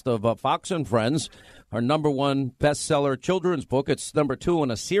 the host of Fox and Friends. Her number one bestseller children's book, it's number 2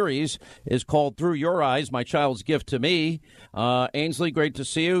 in a series, is called Through Your Eyes, My Child's Gift to Me. Ainsley, great to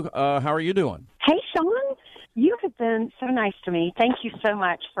see you. How are you doing? Hey, Sean. You have been so nice to me. Thank you so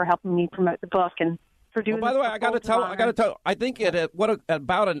much for helping me promote the book and for doing. By the way, I got to tell. I think at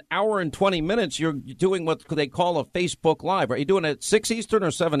about an hour and 20 minutes, you're doing what they call a Facebook Live. Are you doing it at 6 Eastern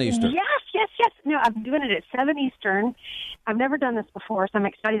or 7 Eastern? Yes. No, I'm doing it at 7 Eastern. I've never done this before, so I'm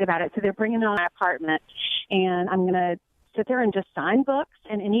excited about it. So they're bringing it on my apartment, and I'm going to sit there and just sign books.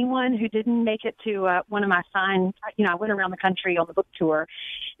 And anyone who didn't make it to one of my signs, I went around the country on the book tour,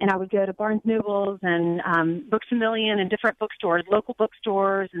 and I would go to Barnes & Nobles and Books A Million and different bookstores, local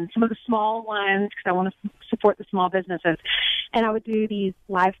bookstores, and some of the small ones because I want to support the small businesses. And I would do these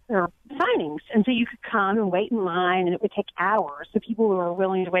live signings. And so you could come and wait in line, and it would take hours. So people who are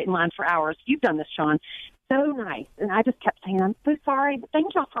willing to wait in line for hours. You've done this, Sean. So nice. And I just kept saying, I'm so sorry, but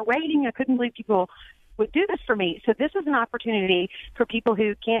thank y'all for waiting. I couldn't believe people would do this for me. So this is an opportunity for people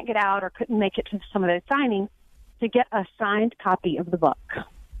who can't get out or couldn't make it to some of those signings to get a signed copy of the book.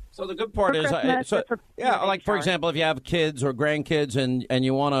 So the good part is, for example, if you have kids or grandkids and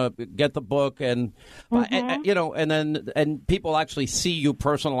you want to get the book and, and people actually see you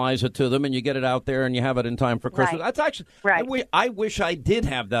personalize it to them and you get it out there and you have it in time for Christmas. Right. That's actually, right. I wish I did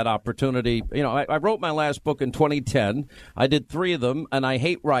have that opportunity. I wrote my last book in 2010. I did 3 of them, and I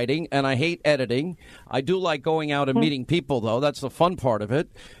hate writing and I hate editing. I do like going out and meeting people, though. That's the fun part of it.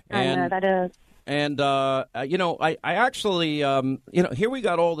 I know, that is. And, I actually, here we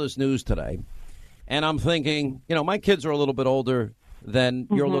got all this news today, and I'm thinking, my kids are a little bit older than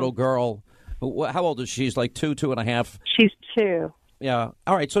your little girl. How old is she? She's like 2.5? She's 2. Yeah.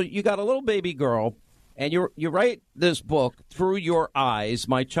 All right. So you got a little baby girl, and you write this book, Through Your Eyes,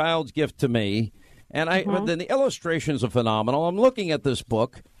 My Child's Gift to Me. And then the illustrations are phenomenal. I'm looking at this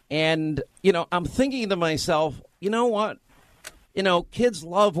book, and, you know, I'm thinking to myself, you know what? You know, kids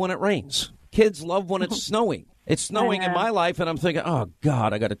love when it rains. Kids love when it's snowing. It's snowing in my life, and I'm thinking, oh,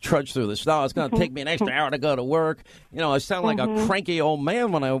 God, I got to trudge through the snow. It's going to take me an extra hour to go to work. You know, I sound like a cranky old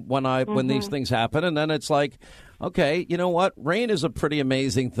man when these things happen. And then it's like, okay, you know what? Rain is a pretty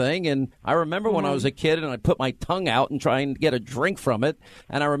amazing thing. And I remember when I was a kid and I put my tongue out and try and get a drink from it.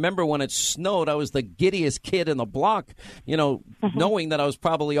 And I remember when it snowed, I was the giddiest kid in the block, you know, knowing that I was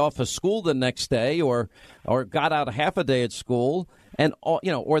probably off of school the next day or got out half a day at school. And,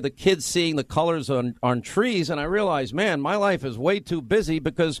 you know, or the kids seeing the colors on trees. And I realized, man, my life is way too busy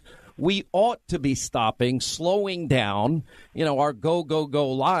because we ought to be stopping, slowing down, you know, our go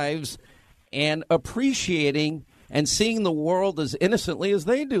lives and appreciating and seeing the world as innocently as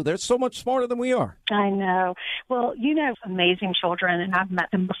they do. They're so much smarter than we are. I know. Well, you know, amazing children, and I've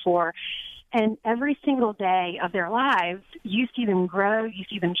met them before. And every single day of their lives, you see them grow, you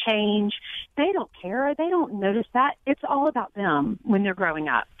see them change. They don't care. They don't notice that. It's all about them when they're growing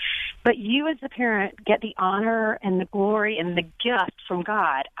up. But you as the parent get the honor and the glory and the gift from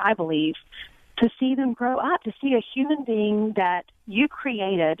God, I believe, to see them grow up, to see a human being that you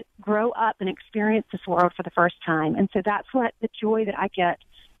created grow up and experience this world for the first time. And so that's what the joy that I get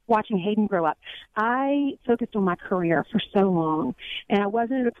watching Hayden grow up. I focused on my career for so long, and I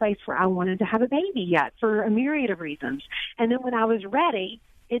wasn't at a place where I wanted to have a baby yet for a myriad of reasons. And then when I was ready,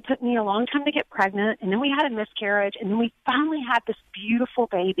 it took me a long time to get pregnant, and then we had a miscarriage, and then we finally had this beautiful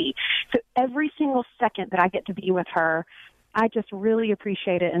baby. So every single second that I get to be with her, I just really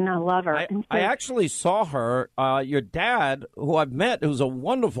appreciate it, and I love her. I actually saw her, your dad, who I've met, who's a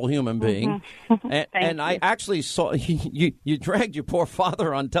wonderful human being, and I actually saw you dragged your poor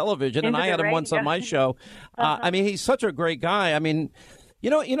father on television, and I had him once on my show. I mean, he's such a great guy. I mean, you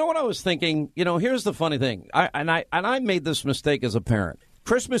know what I was thinking? You know, here's the funny thing. I made this mistake as a parent.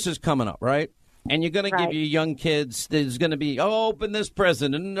 Christmas is coming up, right? And you're going to give your young kids, there's going to be, open this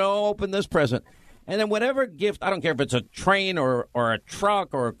present, and open this present. And then whatever gift, I don't care if it's a train or a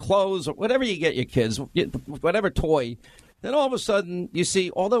truck or clothes or whatever you get your kids, whatever toy, then all of a sudden you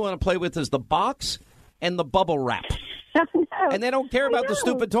see all they want to play with is the box and the bubble wrap. And they don't care about the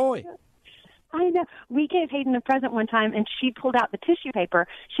stupid toy. I know. We gave Hayden a present one time, and she pulled out the tissue paper.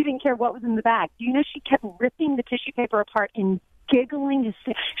 She didn't care what was in the bag. Do you know she kept ripping the tissue paper apart and giggling?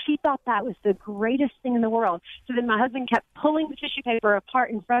 She thought that was the greatest thing in the world. So then my husband kept pulling the tissue paper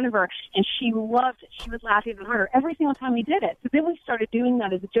apart in front of her, and she loved it. She would laugh even harder every single time we did it. So then we started doing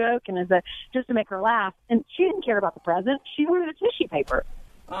that as a joke and just to make her laugh. And she didn't care about the present. She wanted the tissue paper.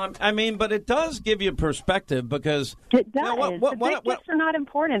 I mean, but it does give you perspective because it does. The gifts are not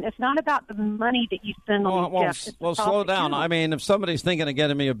important. It's not about the money that you spend on these gifts. Well, slow down. I mean, if somebody's thinking of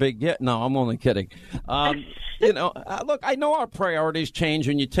getting me a big gift, no, I'm only kidding. You know, look, I know our priorities change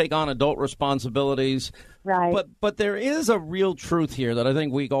when you take on adult responsibilities. Right. But there is a real truth here that I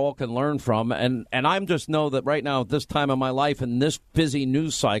think we all can learn from. And I just know that right now at this time of my life in this busy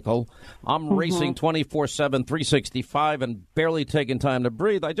news cycle, I'm racing 24/7, 365 and barely taking time to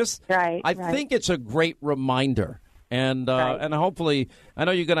breathe. I think it's a great reminder. And and hopefully, I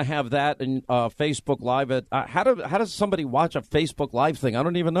know you're going to have that in Facebook Live. How does somebody watch a Facebook Live thing? I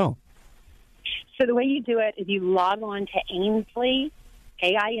don't even know. So the way you do it is you log on to Ainsley,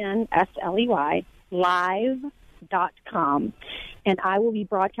 AINSLEY, live.com, and I will be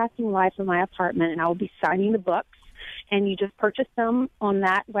broadcasting live from my apartment, and I will be signing the books, and you just purchase them on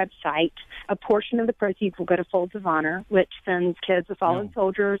that website. A portion of the proceeds will go to Folds of Honor, which sends kids of fallen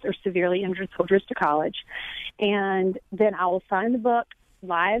soldiers or severely injured soldiers to college, and then I will sign the book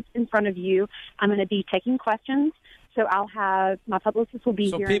live in front of you. I'm going to be taking questions. So I'll have my publicist will be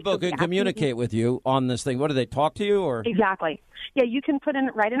here. So people can communicate with you on this thing. What do they talk to you or? Exactly. Yeah, you can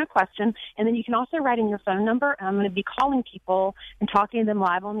write in a question, and then you can also write in your phone number. And I'm going to be calling people and talking to them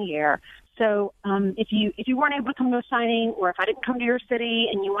live on the air. So if you weren't able to come to a signing, or if I didn't come to your city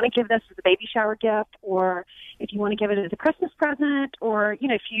and you want to give this as a baby shower gift, or if you want to give it as a Christmas present, or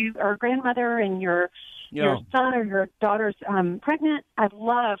if you are a grandmother and your son or your daughter's pregnant, I'd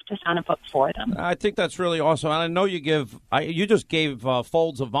love to sign a book for them. I think that's really awesome. And I know you just gave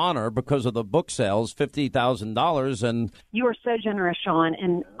Folds of Honor because of the book sales, $50,000, and you are so generous, Sean.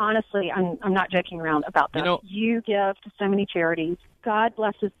 And honestly, I'm not joking around about that. You give to so many charities. God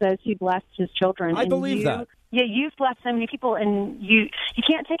blesses those who bless His children. I believe that. Yeah, you've blessed so many people, and you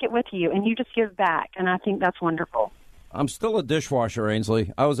can't take it with you, and you just give back, and I think that's wonderful. I'm still a dishwasher,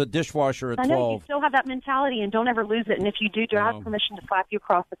 Ainsley. I was a dishwasher at 12. I know you still have that mentality, and don't ever lose it. And if you do I have permission to slap you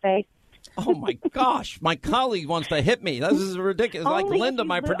across the face? Oh, my gosh. My colleague wants to hit me. This is ridiculous. Like Linda,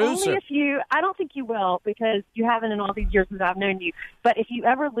 my producer. Only if I don't think you will, because you haven't in all these years since I've known you. But if you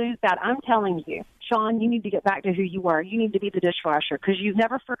ever lose that, I'm telling you, Sean, you need to get back to who you were. You need to be the dishwasher, because you've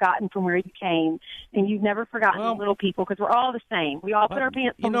never forgotten from where you came, and you've never forgotten the little people, because we're all the same. We all put our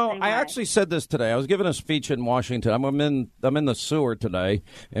pants on the same way. I actually said this today. I was giving a speech in Washington. I'm in the sewer today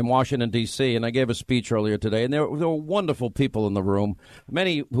in Washington, D.C., and I gave a speech earlier today, and there were wonderful people in the room,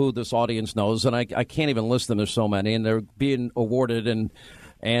 many who this audience knows, and I can't even list them. There's so many, and they're being awarded,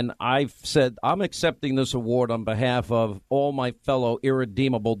 and I've said I'm accepting this award on behalf of all my fellow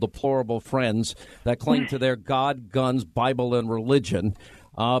irredeemable, deplorable friends that cling to their God, guns, Bible, and religion.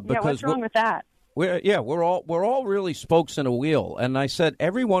 Because what's wrong with that? We're all really spokes in a wheel, and I said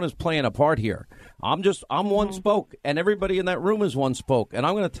everyone is playing a part here. I'm one spoke, and everybody in that room is one spoke. And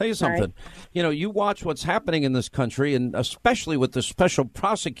I'm going to tell you something. Right. You know, you watch what's happening in this country, and especially with the special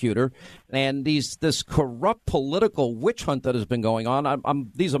prosecutor and this corrupt political witch hunt that has been going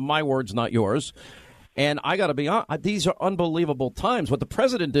on. These are my words, not yours. And I got to be honest, these are unbelievable times. What the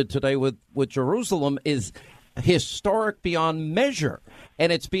president did today with Jerusalem is historic beyond measure,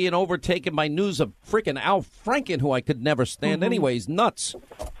 and it's being overtaken by news of freaking Al Franken, who I could never stand anyway. He's nuts.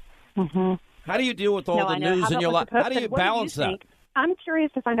 How do you deal with all the news in your life? How do you balance that? I'm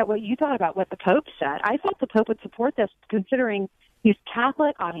curious to find out what you thought about what the Pope said. I thought the Pope would support this, considering he's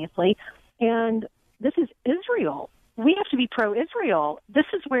Catholic, obviously, and this is Israel. We have to be pro-Israel. This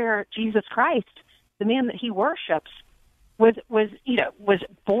is where Jesus Christ, the man that he worships, was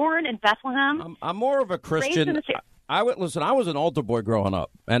born in Bethlehem. I'm more of a Christian. I was an altar boy growing up,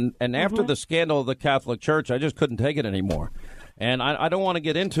 and after the scandal of the Catholic Church, I just couldn't take it anymore. And I don't want to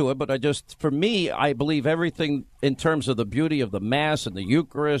get into it, but for me, I believe everything in terms of the beauty of the Mass and the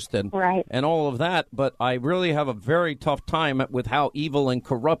Eucharist and all of that. But I really have a very tough time with how evil and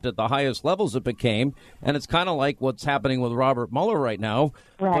corrupt at the highest levels it became. And it's kind of like what's happening with Robert Mueller right now.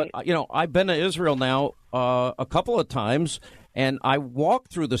 Right. But, I've been to Israel now a couple of times. And I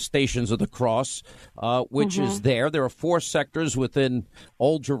walked through the Stations of the Cross, which is there. There are 4 sectors within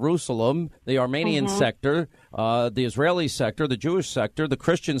Old Jerusalem: the Armenian sector, the Israeli sector, the Jewish sector, the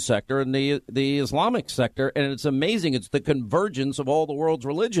Christian sector, and the Islamic sector. And it's amazing. It's the convergence of all the world's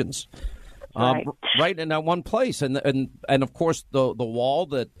religions, right in that one place. And of course, the wall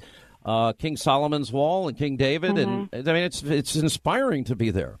that King Solomon's wall and King David. And I mean, it's inspiring to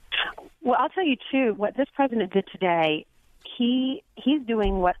be there. Well, I'll tell you, too, what this president did today. He's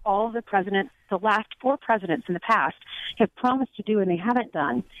doing what all the presidents, the last 4 presidents in the past, have promised to do, and they haven't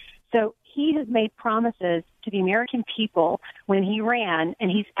done. So he has made promises to the American people when he ran,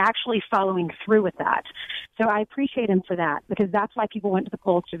 and he's actually following through with that. So I appreciate him for that, because that's why people went to the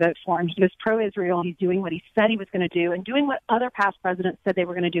polls to vote for him. He was pro-Israel. He's doing what he said he was going to do, and doing what other past presidents said they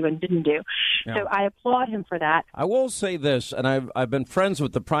were going to do and didn't do. Yeah. So I applaud him for that. I will say this, and I've been friends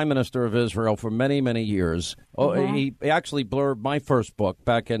with the Prime Minister of Israel for many, many years. He actually blurbed my first book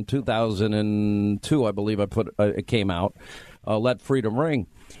back in 2002, I believe it came out, Let Freedom Ring.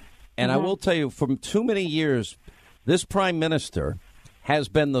 And I will tell you, for too many years, this prime minister has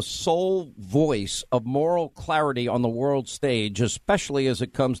been the sole voice of moral clarity on the world stage, especially as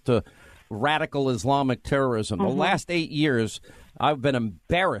it comes to radical Islamic terrorism. The last 8 years, I've been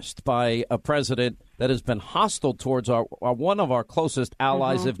embarrassed by a president that has been hostile towards one of our closest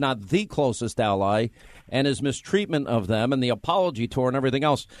allies, if not the closest ally, and his mistreatment of them and the apology tour and everything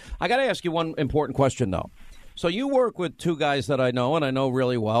else. I got to ask you one important question, though. So you work with 2 guys that I know, and I know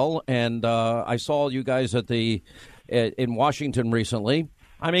really well, and I saw you guys in Washington recently.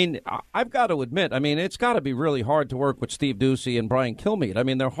 I mean, I've got to admit, it's got to be really hard to work with Steve Doocy and Brian Kilmeade. I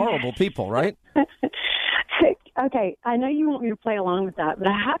mean, they're horrible people, right? Okay, I know you want me to play along with that, but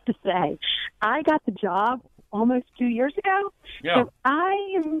I have to say, I got the job almost 2 years ago. Yeah. So I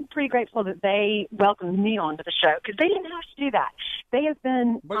am pretty grateful that they welcomed me onto the show, because they didn't have to do that. They have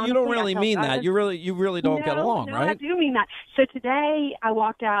been. But you don't really mean that. You really don't get along, right? I do mean that. So today I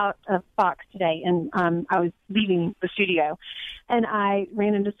walked out of Fox today, and I was leaving the studio, and I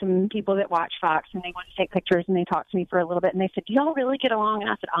ran into some people that watch Fox, and they wanted to take pictures, and they talked to me for a little bit, and they said, "Do y'all really get along?"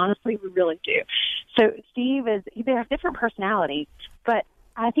 And I said, "Honestly, we really do." So Steve they have different personalities, but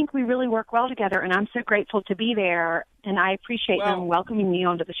I think we really work well together, and I'm so grateful to be there, and I appreciate them welcoming me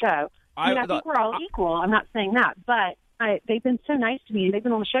onto the show. I think we're all equal. I'm not saying that, but they've been so nice to me. They've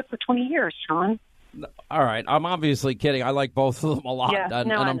been on the show for 20 years, Sean. All right. I'm obviously kidding. I like both of them a lot. Yeah,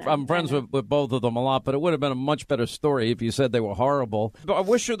 I'm friends with both of them a lot, but it would have been a much better story if you said they were horrible. But I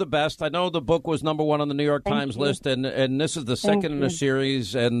wish her the best. I know the book was #1 on the New York Times list, and this is the second in a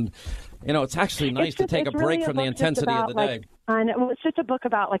series. And, it's actually nice to take a break from the intensity of the day. I know. Well, it's just a book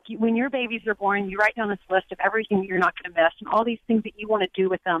about, like, when your babies are born, you write down this list of everything you're not going to miss and all these things that you want to do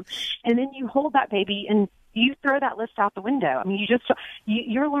with them. And then you hold that baby and you throw that list out the window. I mean,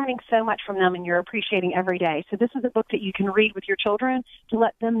 you're learning so much from them and you're appreciating every day. So this is a book that you can read with your children to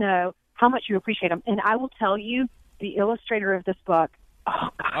let them know how much you appreciate them. And I will tell you, the illustrator of this book, oh,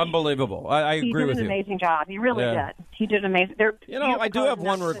 gosh. Unbelievable. I agree with you. He did an amazing job. He really did. He did amazing. I do have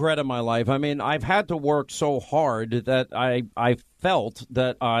one regret in my life. I mean, I've had to work so hard that I felt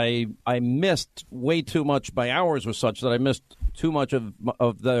that I missed way too much. My hours were such that I missed too much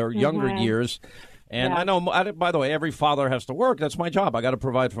of their younger years. And I know, by the way, every father has to work. That's my job. I got to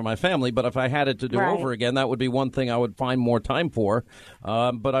provide for my family. But if I had it to do over again, that would be one thing I would find more time for.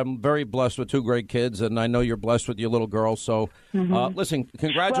 But I'm very blessed with 2 great kids, and I know you're blessed with your little girl. So, listen,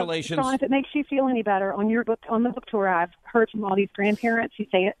 congratulations. Well, Sean, if it makes you feel any better, on the book tour, I've heard from all these grandparents who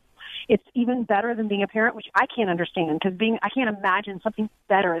say it's even better than being a parent, which I can't understand because I can't imagine something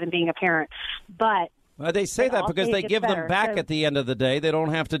better than being a parent. But they say that because they give them back at the end of the day. They don't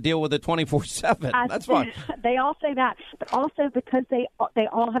have to deal with it 24/7. That's fine. They all say that, but also because they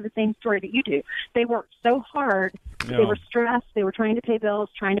all have the same story that you do. They worked so hard. Yeah. They were stressed. They were trying to pay bills,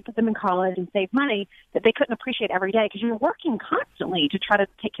 trying to put them in college and save money that they couldn't appreciate every day because you're working constantly to try to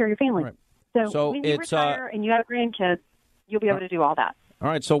take care of your family. Right. So when you retire and you have grandkids, you'll be able to do all that. All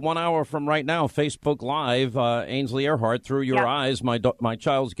right, so 1 hour from right now, Facebook Live, Ainsley Earhardt, Through Your Eyes, my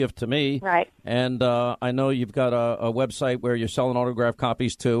child's gift to me. Right. And I know you've got a website where you're selling autographed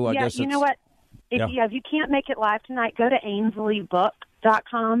copies, too. I guess you know what? If you can't make it live tonight, go to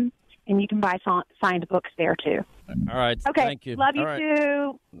AinsleyBook.com, and you can buy signed books there, too. All right, okay. Thank you. Love you,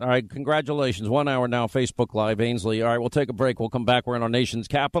 too. All right, congratulations. 1 hour now, Facebook Live, Ainsley. All right, we'll take a break. We'll come back. We're in our nation's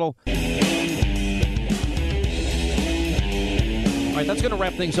capital. All right, that's going to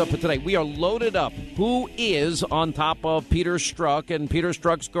wrap things up for today. We are loaded up. Who is on top of Peter Strzok and Peter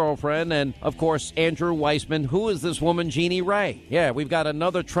Strzok's girlfriend and, of course, Andrew Weissman? Who is this woman, Jeannie Ray? Yeah, we've got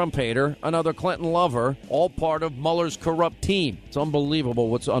another Trump hater, another Clinton lover, all part of Mueller's corrupt team. It's unbelievable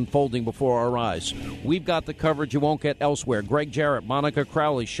what's unfolding before our eyes. We've got the coverage you won't get elsewhere. Greg Jarrett, Monica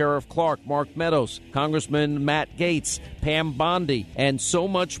Crowley, Sheriff Clark, Mark Meadows, Congressman Matt Gaetz, Pam Bondi, and so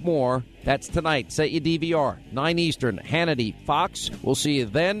much more. That's tonight. Set your DVR. 9 Eastern, Hannity, Fox. We'll see you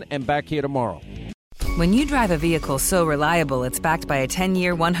then and back here tomorrow. When you drive a vehicle so reliable it's backed by a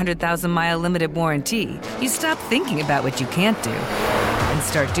 10-year, 100,000-mile limited warranty, you stop thinking about what you can't do and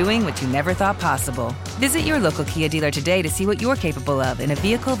start doing what you never thought possible. Visit your local Kia dealer today to see what you're capable of in a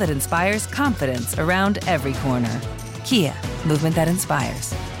vehicle that inspires confidence around every corner. Kia, movement that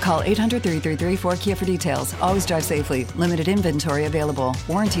inspires. Call 800-333-4KIA for details. Always drive safely. Limited inventory available.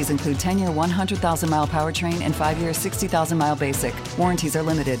 Warranties include 10-year 100,000-mile powertrain and 5-year 60,000-mile basic. Warranties are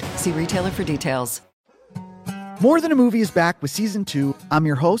limited. See retailer for details. More Than a Movie is back with Season 2. I'm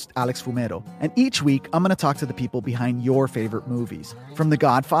your host, Alex Fumero. And each week, I'm going to talk to the people behind your favorite movies. From The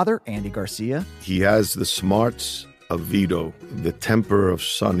Godfather, Andy Garcia. He has the smarts of Vito, the temper of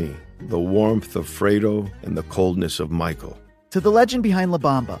Sonny, the warmth of Fredo, and the coldness of Michael. To the legend behind La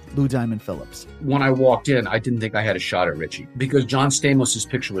Bamba, Lou Diamond Phillips. When I walked in, I didn't think I had a shot at Richie because John Stamos'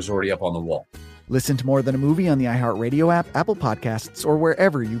 picture was already up on the wall. Listen to More Than a Movie on the iHeartRadio app, Apple Podcasts, or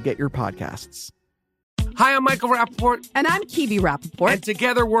wherever you get your podcasts. Hi, I'm Michael Rappaport. And I'm Kibi Rappaport. And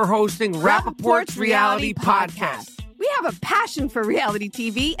together we're hosting Rappaport's Reality Podcast. We have a passion for reality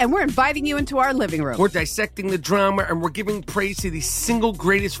TV, and we're inviting you into our living room. We're dissecting the drama, and we're giving praise to the single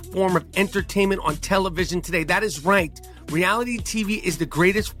greatest form of entertainment on television today. That is right. Reality TV is the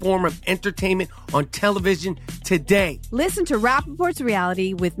greatest form of entertainment on television today. Listen to Rappaport's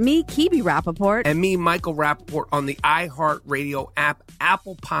Reality with me, Kibi Rappaport. And me, Michael Rappaport, on the iHeartRadio app,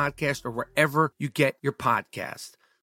 Apple Podcast, or wherever you get your podcast.